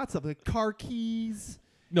know, like lots of like car keys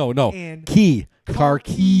No, no. and Key. Car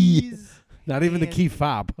key. keys. Not even the and key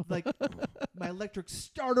fob. Like my electric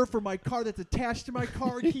starter for my car that's attached to my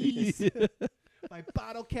car keys. My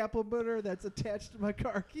bottle cap opener that's attached to my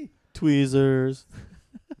car key. Tweezers.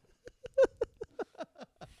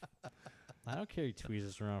 I don't carry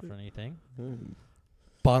tweezers around for anything.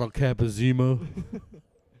 Bottle cap of Zima.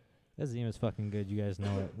 That Zima's fucking good. You guys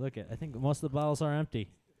know it. Look at. I think most of the bottles are empty.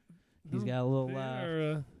 He's got a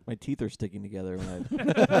little. My teeth are sticking together when I.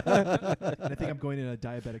 And I think I'm going in a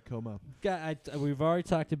diabetic coma. We've already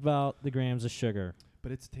talked about the grams of sugar.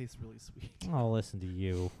 But it tastes really sweet. I'll listen to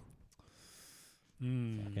you.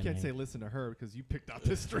 Mm. You Fucking can't A. say listen to her because you picked out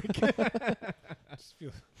this drink. Just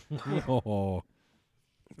feel- Oh.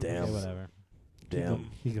 Damn. Okay, whatever. Damn.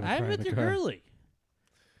 He's gonna I cry in admit the they're car. girly,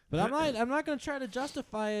 but I'm not gonna try to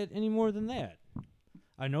justify it any more than that.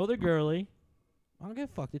 I know they're girly. I don't give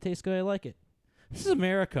a fuck. They taste good. I like it. This is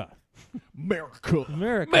America. America.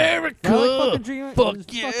 America. America! I like fucking drinking, Fuck fucking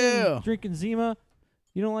yeah! drinking Zima.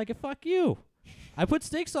 You don't like it? Fuck you. I put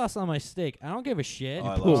steak sauce on my steak. I don't give a shit. Oh,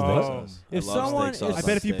 I pulled love steak that. sauce. If I love someone- steak sauce if- I on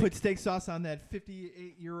bet if you steak. put steak sauce on that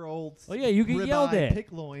 58-year-old Oh, yeah, you get ribeye yelled at.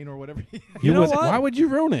 pig loin or whatever. You know would- what? Why would you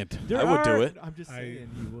ruin it? There I would do are- it. I'm just I- saying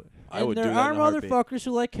you would. I would and do there that are in a heartbeat. motherfuckers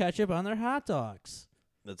who like ketchup on their hot dogs.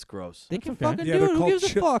 That's gross. They can okay. fucking Yeah, do they're it. Who called gives a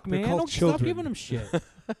chil- fuck, they're man? called Don't stop children. giving them shit.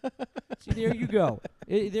 See, there you go.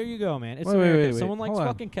 There you go, man. It's Wait, America. wait, If wait, someone likes hold on.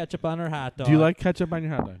 fucking ketchup on their hot dog. Do you like ketchup on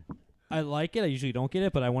your hot dog? I like it. I usually don't get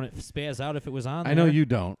it, but I want it to spaz out if it was on I know there. you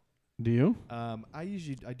don't. Do you? I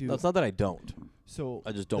do. No, it's not that I don't. So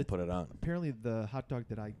I just don't put it on. apparently the hot dog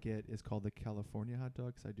that I get is called the California hot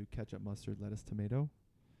dog. 'Cause I do ketchup, mustard, lettuce, tomato.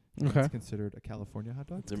 And Okay. It's considered a California hot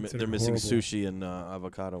dog. They're considered missing horrible. sushi and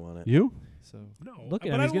avocado on it. You? So No, Look at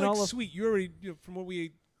but him, I he's don't getting like all the- sweet. You already from what we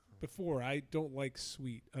ate before. I don't like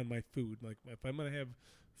sweet on my food. Like if I'm gonna have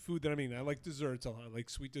food, that I like desserts. I like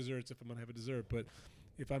sweet desserts if I'm gonna have a dessert. But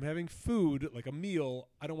if I'm having food like a meal,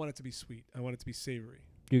 I don't want it to be sweet. I want it to be savory.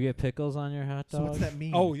 Do you get pickles on your hot So dog? what's that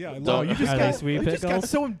mean? Oh yeah, I Don't- love you just Are got they sweet you just got pickles?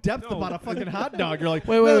 so in depth No. about a fucking hot dog. You're like,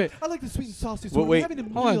 Wait. I like the sweet and saucy. So Well, when wait. we're having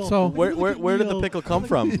a Hold on, meal, so when we look at Where did the meal- pickle come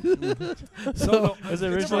from? So Was it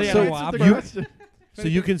Never originally answered a the Whopper? question. So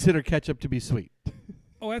you consider ketchup to be sweet?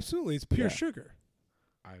 oh, absolutely, it's pure Yeah. sugar.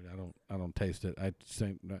 I don't taste it. I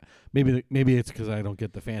think maybe it's because I don't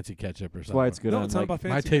get the fancy ketchup or That's something. why it's good No, on it's not like about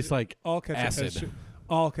fancy. Mine tastes like all ketchup acid. has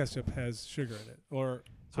all ketchup has sugar in it, or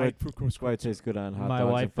So high it- fructose that's why corn it tastes good on hot My dogs.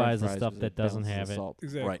 and wife french buys the fries stuff 'cause that it doesn't balances have the it. Salt.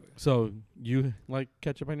 Exactly. Right. So you like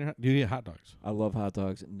ketchup on your hot? Do you eat hot dogs? I love hot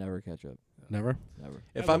dogs. Never ketchup. Never. Never.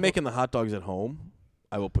 If I I'm love making the hot dogs at home,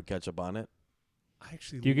 I will put ketchup on it. I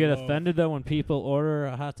actually Do you get love- offended though when people order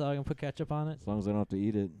a hot dog and put ketchup on it? As long as I don't have to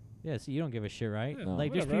eat it. Yeah, so you don't give a shit, right? Yeah, No.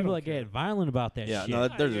 Like there's whatever, I people don't that get violent about that Yeah, shit. no,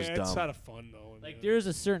 they're Yeah, just It's dumb. not a fun though. Like yeah. there's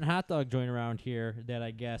a certain hot dog joint around here that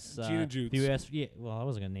I guess Gene and Jude's. you ask. Yeah, well, I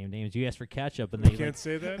wasn't gonna name names. You asked for ketchup and You they can't like,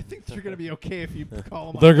 say I that. think you're gonna be okay if you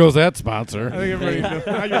call them. There goes that I sponsor. think everybody knows.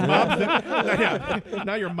 now your mom's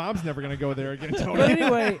now your mom's never gonna go there again, Tony. But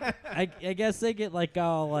anyway, I guess they get like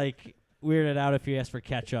all like weirded out if you ask for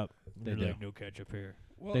ketchup. They They're do. like no ketchup here.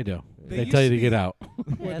 Well, They do. They They used tell you to to get be- out. Well,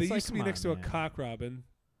 Yeah, they it's like, used to be come next on, to a man. cock robin,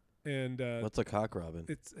 and What's a cock robin?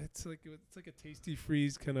 it's like a tasty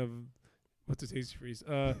freeze kind of. What's a tasty freeze?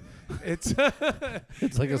 It's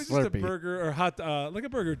It's like it a was just a Slurpee. burger or hot like a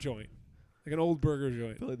burger joint, like an old burger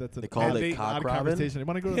joint. I feel like that's They called it cock odd robin? conversation. I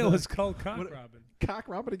want to go to Yeah, the it's called cock what- robin. cock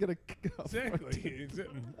robin to get a Exactly.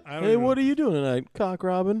 I don't Hey, even what are you doing tonight, cock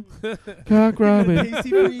robin? Cock Get a Robin. tasty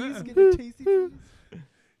freeze. Get a tasty freeze.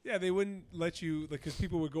 Yeah, they wouldn't let you because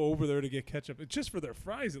people would go over there to get ketchup. It's just for their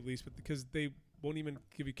fries at least, but because they won't even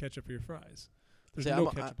give you ketchup for your fries. There's See, no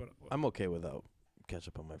I'm- ketchup on it. I'm okay without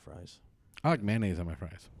ketchup on my fries. I like mayonnaise on my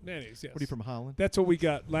fries. Mayonnaise, yes. What are you from Holland? That's what we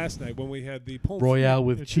got last night when we had the pommes Royale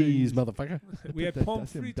with Yeah, cheese, cheese. motherfucker. frites. We had That-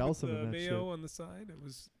 pommes that's him frites with dousing the in that mayo shit. on the side. It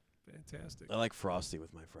was fantastic. I like frosty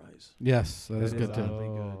with my fries. Yes, that is That good is too. oddly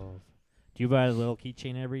good. Oh. Do you buy a little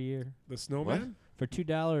keychain every year? The snowman? For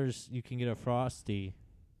 $2, you can get a Frosty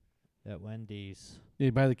at Wendy's. Yeah,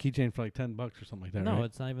 you buy the keychain for like $10 or something like that. No, right?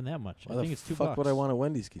 it's not even that much. Why I think the it's $2. fuck would I want a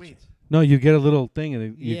Wendy's keychain? Wait. No, you get a little thing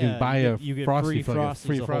and you Yeah, can buy you a get- you get frosty free for like a Frosties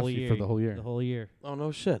free the whole frosty year. for the whole year. The whole year. Oh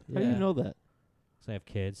no shit. How do you know that? 'Cause I have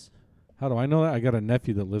kids. How do I know that? I got a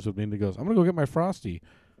nephew that lives with me and he goes, "I'm gonna go get my frosty."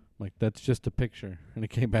 I'm like, "That's just a picture," and he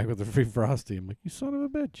came back with a free frosty. I'm like, "You son of a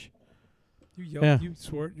bitch!" You yelled, Yeah. you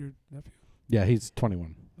swore at your nephew? Yeah, he's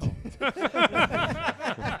 21.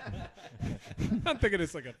 I'm thinking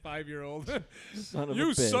it's like a 5-year-old. Son of You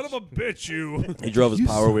a bitch. son of a bitch, you. He drove his You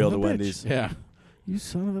Power son Wheel of to a bitch. Wendy's. Yeah. You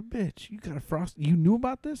son of a bitch! You got a frosty. You knew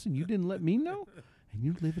about this and you didn't let me know, and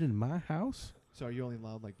you living in my house. So are you only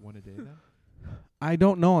allowed like one a day then? I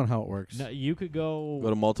don't know on how it works. No, you could Go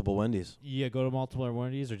to multiple Wendy's. go to multiple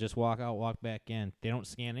Wendy's or just walk out, walk back in. They don't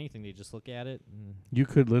scan anything. They just look at it. And You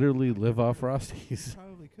could literally live off frosties.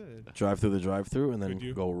 Probably could. Drive through the drive-through and then Could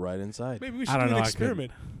you? go right inside. Maybe we I should don't do know, an I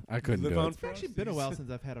experiment. I couldn't Live do on it. It's actually been a Frosties. while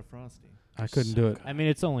since I've had a frosty. I couldn't do it. I mean,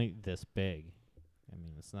 it's only this big. I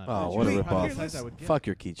mean, it's not. Oh, Did what a you know ripoff. how many size I would get? Fuck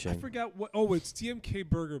your I keychain. forgot what. Oh, it's TMK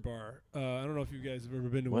Burger Bar. I don't know if you guys have ever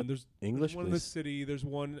been to What? one. There's English, one in the please. city. There's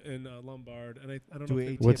one in Lombard, and I don't Do know.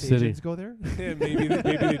 If ATF What city? agents go there? yeah, maybe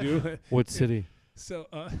they do. What city? So,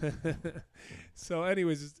 so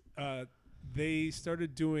anyways, they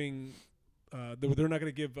started doing. They're not going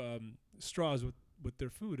to give straws with their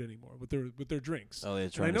food anymore, with their drinks. Oh, they're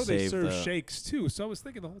And I trying know to they save serve the. shakes too. So I was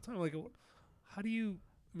thinking the whole time, like, how do you?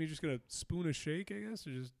 I mean, you're just gonna spoon a shake, I guess,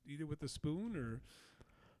 or just eat it with a spoon, or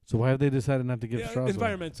So why have they decided not to give straws away?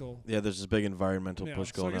 environmental. Yeah, there's this big environmental Yeah,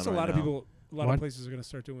 push so I going guess on a lot right of now. people, a lot What? of places are gonna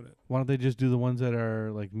start doing it. Why don't they just do the ones that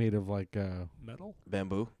are like made of like Metal.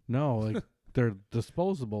 Bamboo. no, like they're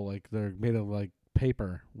disposable, like they're made of like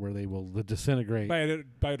paper where they will disintegrate,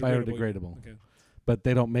 biodegradable. Okay. But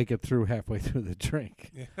they don't make it through halfway through the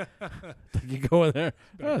drink. Yeah. You go in there,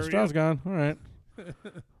 Better oh, hurry straw's up. gone. All right.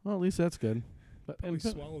 Well, at least that's good. But Probably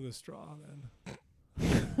and- swallow the straw then.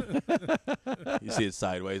 You see it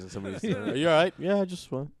sideways and somebody's saying, "Are you all right?" Yeah, I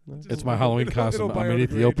just want. it's my Halloween It'll costume. I'm an biodegrade.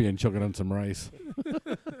 Ethiopian choking on some rice.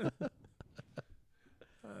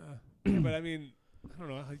 Yeah, but I mean, I don't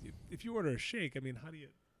know. If you order a shake, I mean, how do you?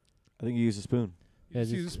 I think you use a spoon. You Yeah,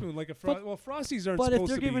 just use a just- spoon like a But- well, Frosties aren't But if supposed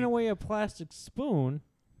they're to giving be. away a plastic spoon,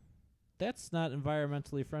 that's not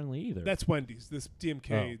environmentally friendly either. That's Wendy's. This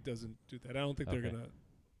DMK Oh. doesn't do that. I don't think they're Okay. gonna,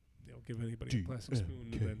 give anybody a plastic spoon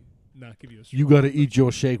and then not give you a straw. You got to eat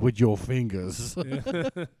your shake with your fingers. Yeah.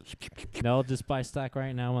 No, just buy stock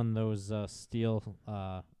right now on those steel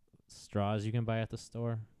straws you can buy at the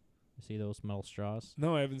store. You see those metal straws?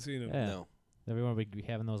 No, I haven't seen it. Yeah. No. Everyone would be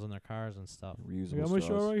having those in their cars and stuff. I Reusable got my straw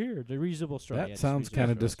straws. right here. The reusable straw. yeah, That just sounds reusable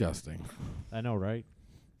kind of straws. disgusting. I know, right?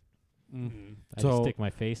 Mhm. I So- just stick my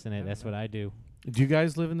face in it. That's what I do. Do you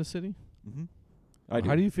guys live in the city? Mm-hmm. I do.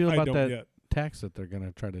 How do you feel I about don't that yet. tax that they're going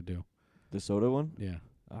to try to do? The soda one? Yeah.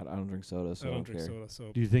 I don't drink soda, so I I don't don't drink care. soda,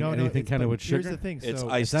 so Do you think anything it's- kind of but with here's sugar? the thing. It's so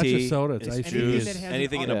iced not just tea. soda, it's iced Anything juice. that has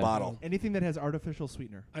Anything in an- a Yeah. bottle. anything that has artificial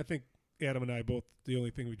sweetener. I think Adam and I both. The only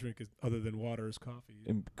thing we drink is other than water is coffee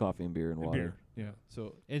And coffee and beer and and water. beer. Yeah.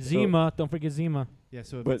 So And So- Zima. Don't forget Zima. yeah.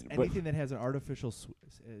 So if But- it's but- anything that has an artificial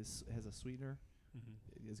has a sweetener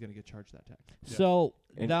Mhm. is going to get charged that tax. Yeah. So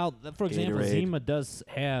And now, for example, Gatorade. Zima does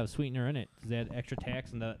have sweetener in it. Is that extra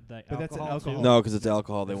tax and the But that's an alcohol too? alcohol. No, because it's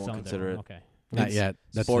alcohol. They That's won't something consider it. different. Okay. Not It's yet.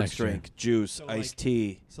 That's sports next year. drink, juice, So, iced like-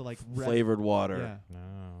 tea, So like flavored water. Yeah.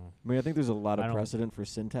 No. I mean, I think there's a lot I of don't- precedent for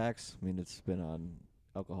sin tax. I mean, it's been on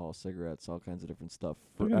alcohol, cigarettes, all kinds of different stuff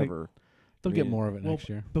They're gonna- forever. They'll get Yeah. more of it Well, next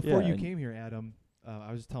year. Before Yeah, you and- came here, Adam, I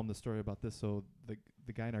was just telling the story about this. So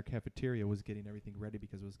the guy in our cafeteria was getting everything ready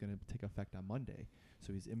because it was going to take effect on Monday.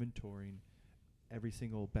 So he's inventorying every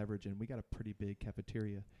single beverage, and we got a pretty big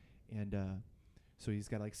cafeteria, and so he's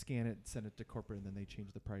got to like scan it, send it to corporate, and then they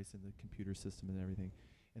change the price in the computer system and everything.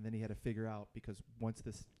 And then he had to figure out, because once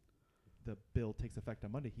the bill takes effect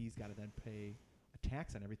on Monday, he's got to then pay a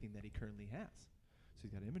tax on everything that he currently has. So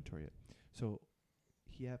he's got to inventory it. So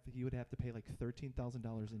he would have to pay like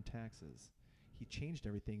 $13,000 in taxes. He changed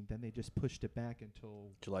everything. Then they just pushed it back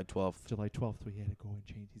until July 12th. July 12th. So he had to go and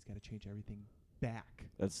change. He's got to change everything back.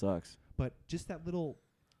 That sucks. But just that little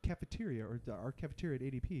cafeteria, or our cafeteria at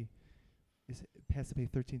ADP, has to pay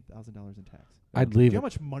 $13,000 in tax. I'd Do you leave know it. how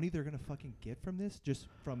much money they're gonna fucking get from this, just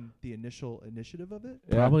from the initial initiative of it?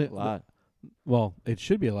 Yeah, Probably a lot. Well, it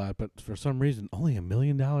should be a lot, but for some reason, only $1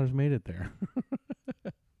 million made it there.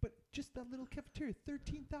 But just that little cafeteria,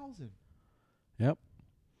 $13,000.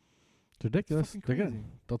 It's ridiculous. Fucking They're crazy. gonna,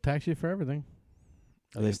 they'll tax you for everything.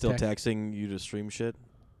 Are they still tax- taxing you to stream shit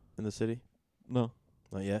in the city? No.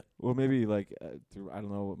 Not yet. Well, maybe like through I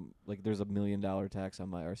don't know, like there's $1 million tax on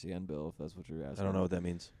my RCN bill if that's what you're asking. I don't know what that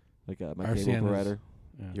means. Like my RCN cable is- provider,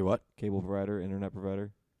 Yeah. Your what? cable provider, internet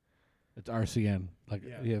provider. It's RCN. Like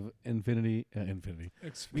Yeah. you have Infinity. We had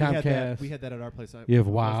that. Comcast. We had that at our place. You have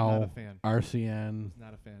I was not WoW. a fan. RCN. Was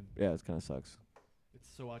not a fan. Yeah, it kind of sucks. It's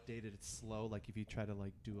so outdated. It's slow. Like if you try to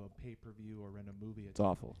like do a pay-per-view or rent a movie, It's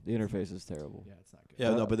awful. The interface is terrible. Yeah, it's not good. Yeah,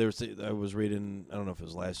 Uh, no, but I was reading. I don't know if it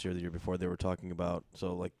was last year or the year before. They were talking about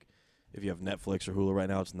like if you have Netflix or Hulu right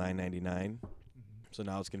now, it's $9.99. Mhm. So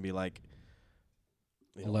now it's gonna be like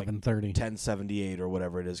like $11.30. $10.78 or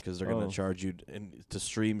whatever it is, because they're Oh. gonna charge you to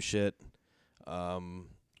stream shit. Or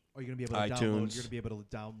you're gonna be able to download. iTunes. You're gonna be able to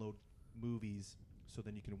download movies, so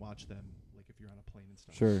then you can watch them, like if you're on a plane and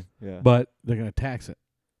stuff. Sure. Yeah. But they're gonna tax it.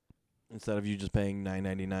 Instead of you just paying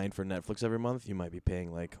 $9.99 for Netflix every month, you might be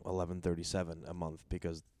paying like $11.37 a month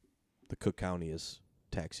because the Cook County is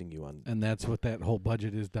taxing you on. And that's what that whole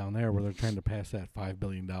budget is down there, where they're trying to pass that $5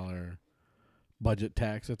 billion budget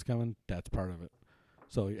tax that's coming. That's part of it.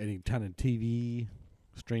 So any kind of TV,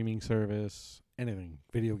 streaming service, anything,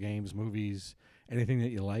 video games, movies, anything that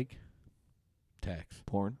you like, tax.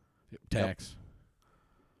 Porn. Tax.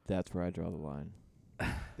 That's where I draw the line.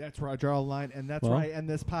 That's where I draw a line, and that's Well- where I end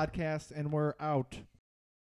this podcast, and we're out.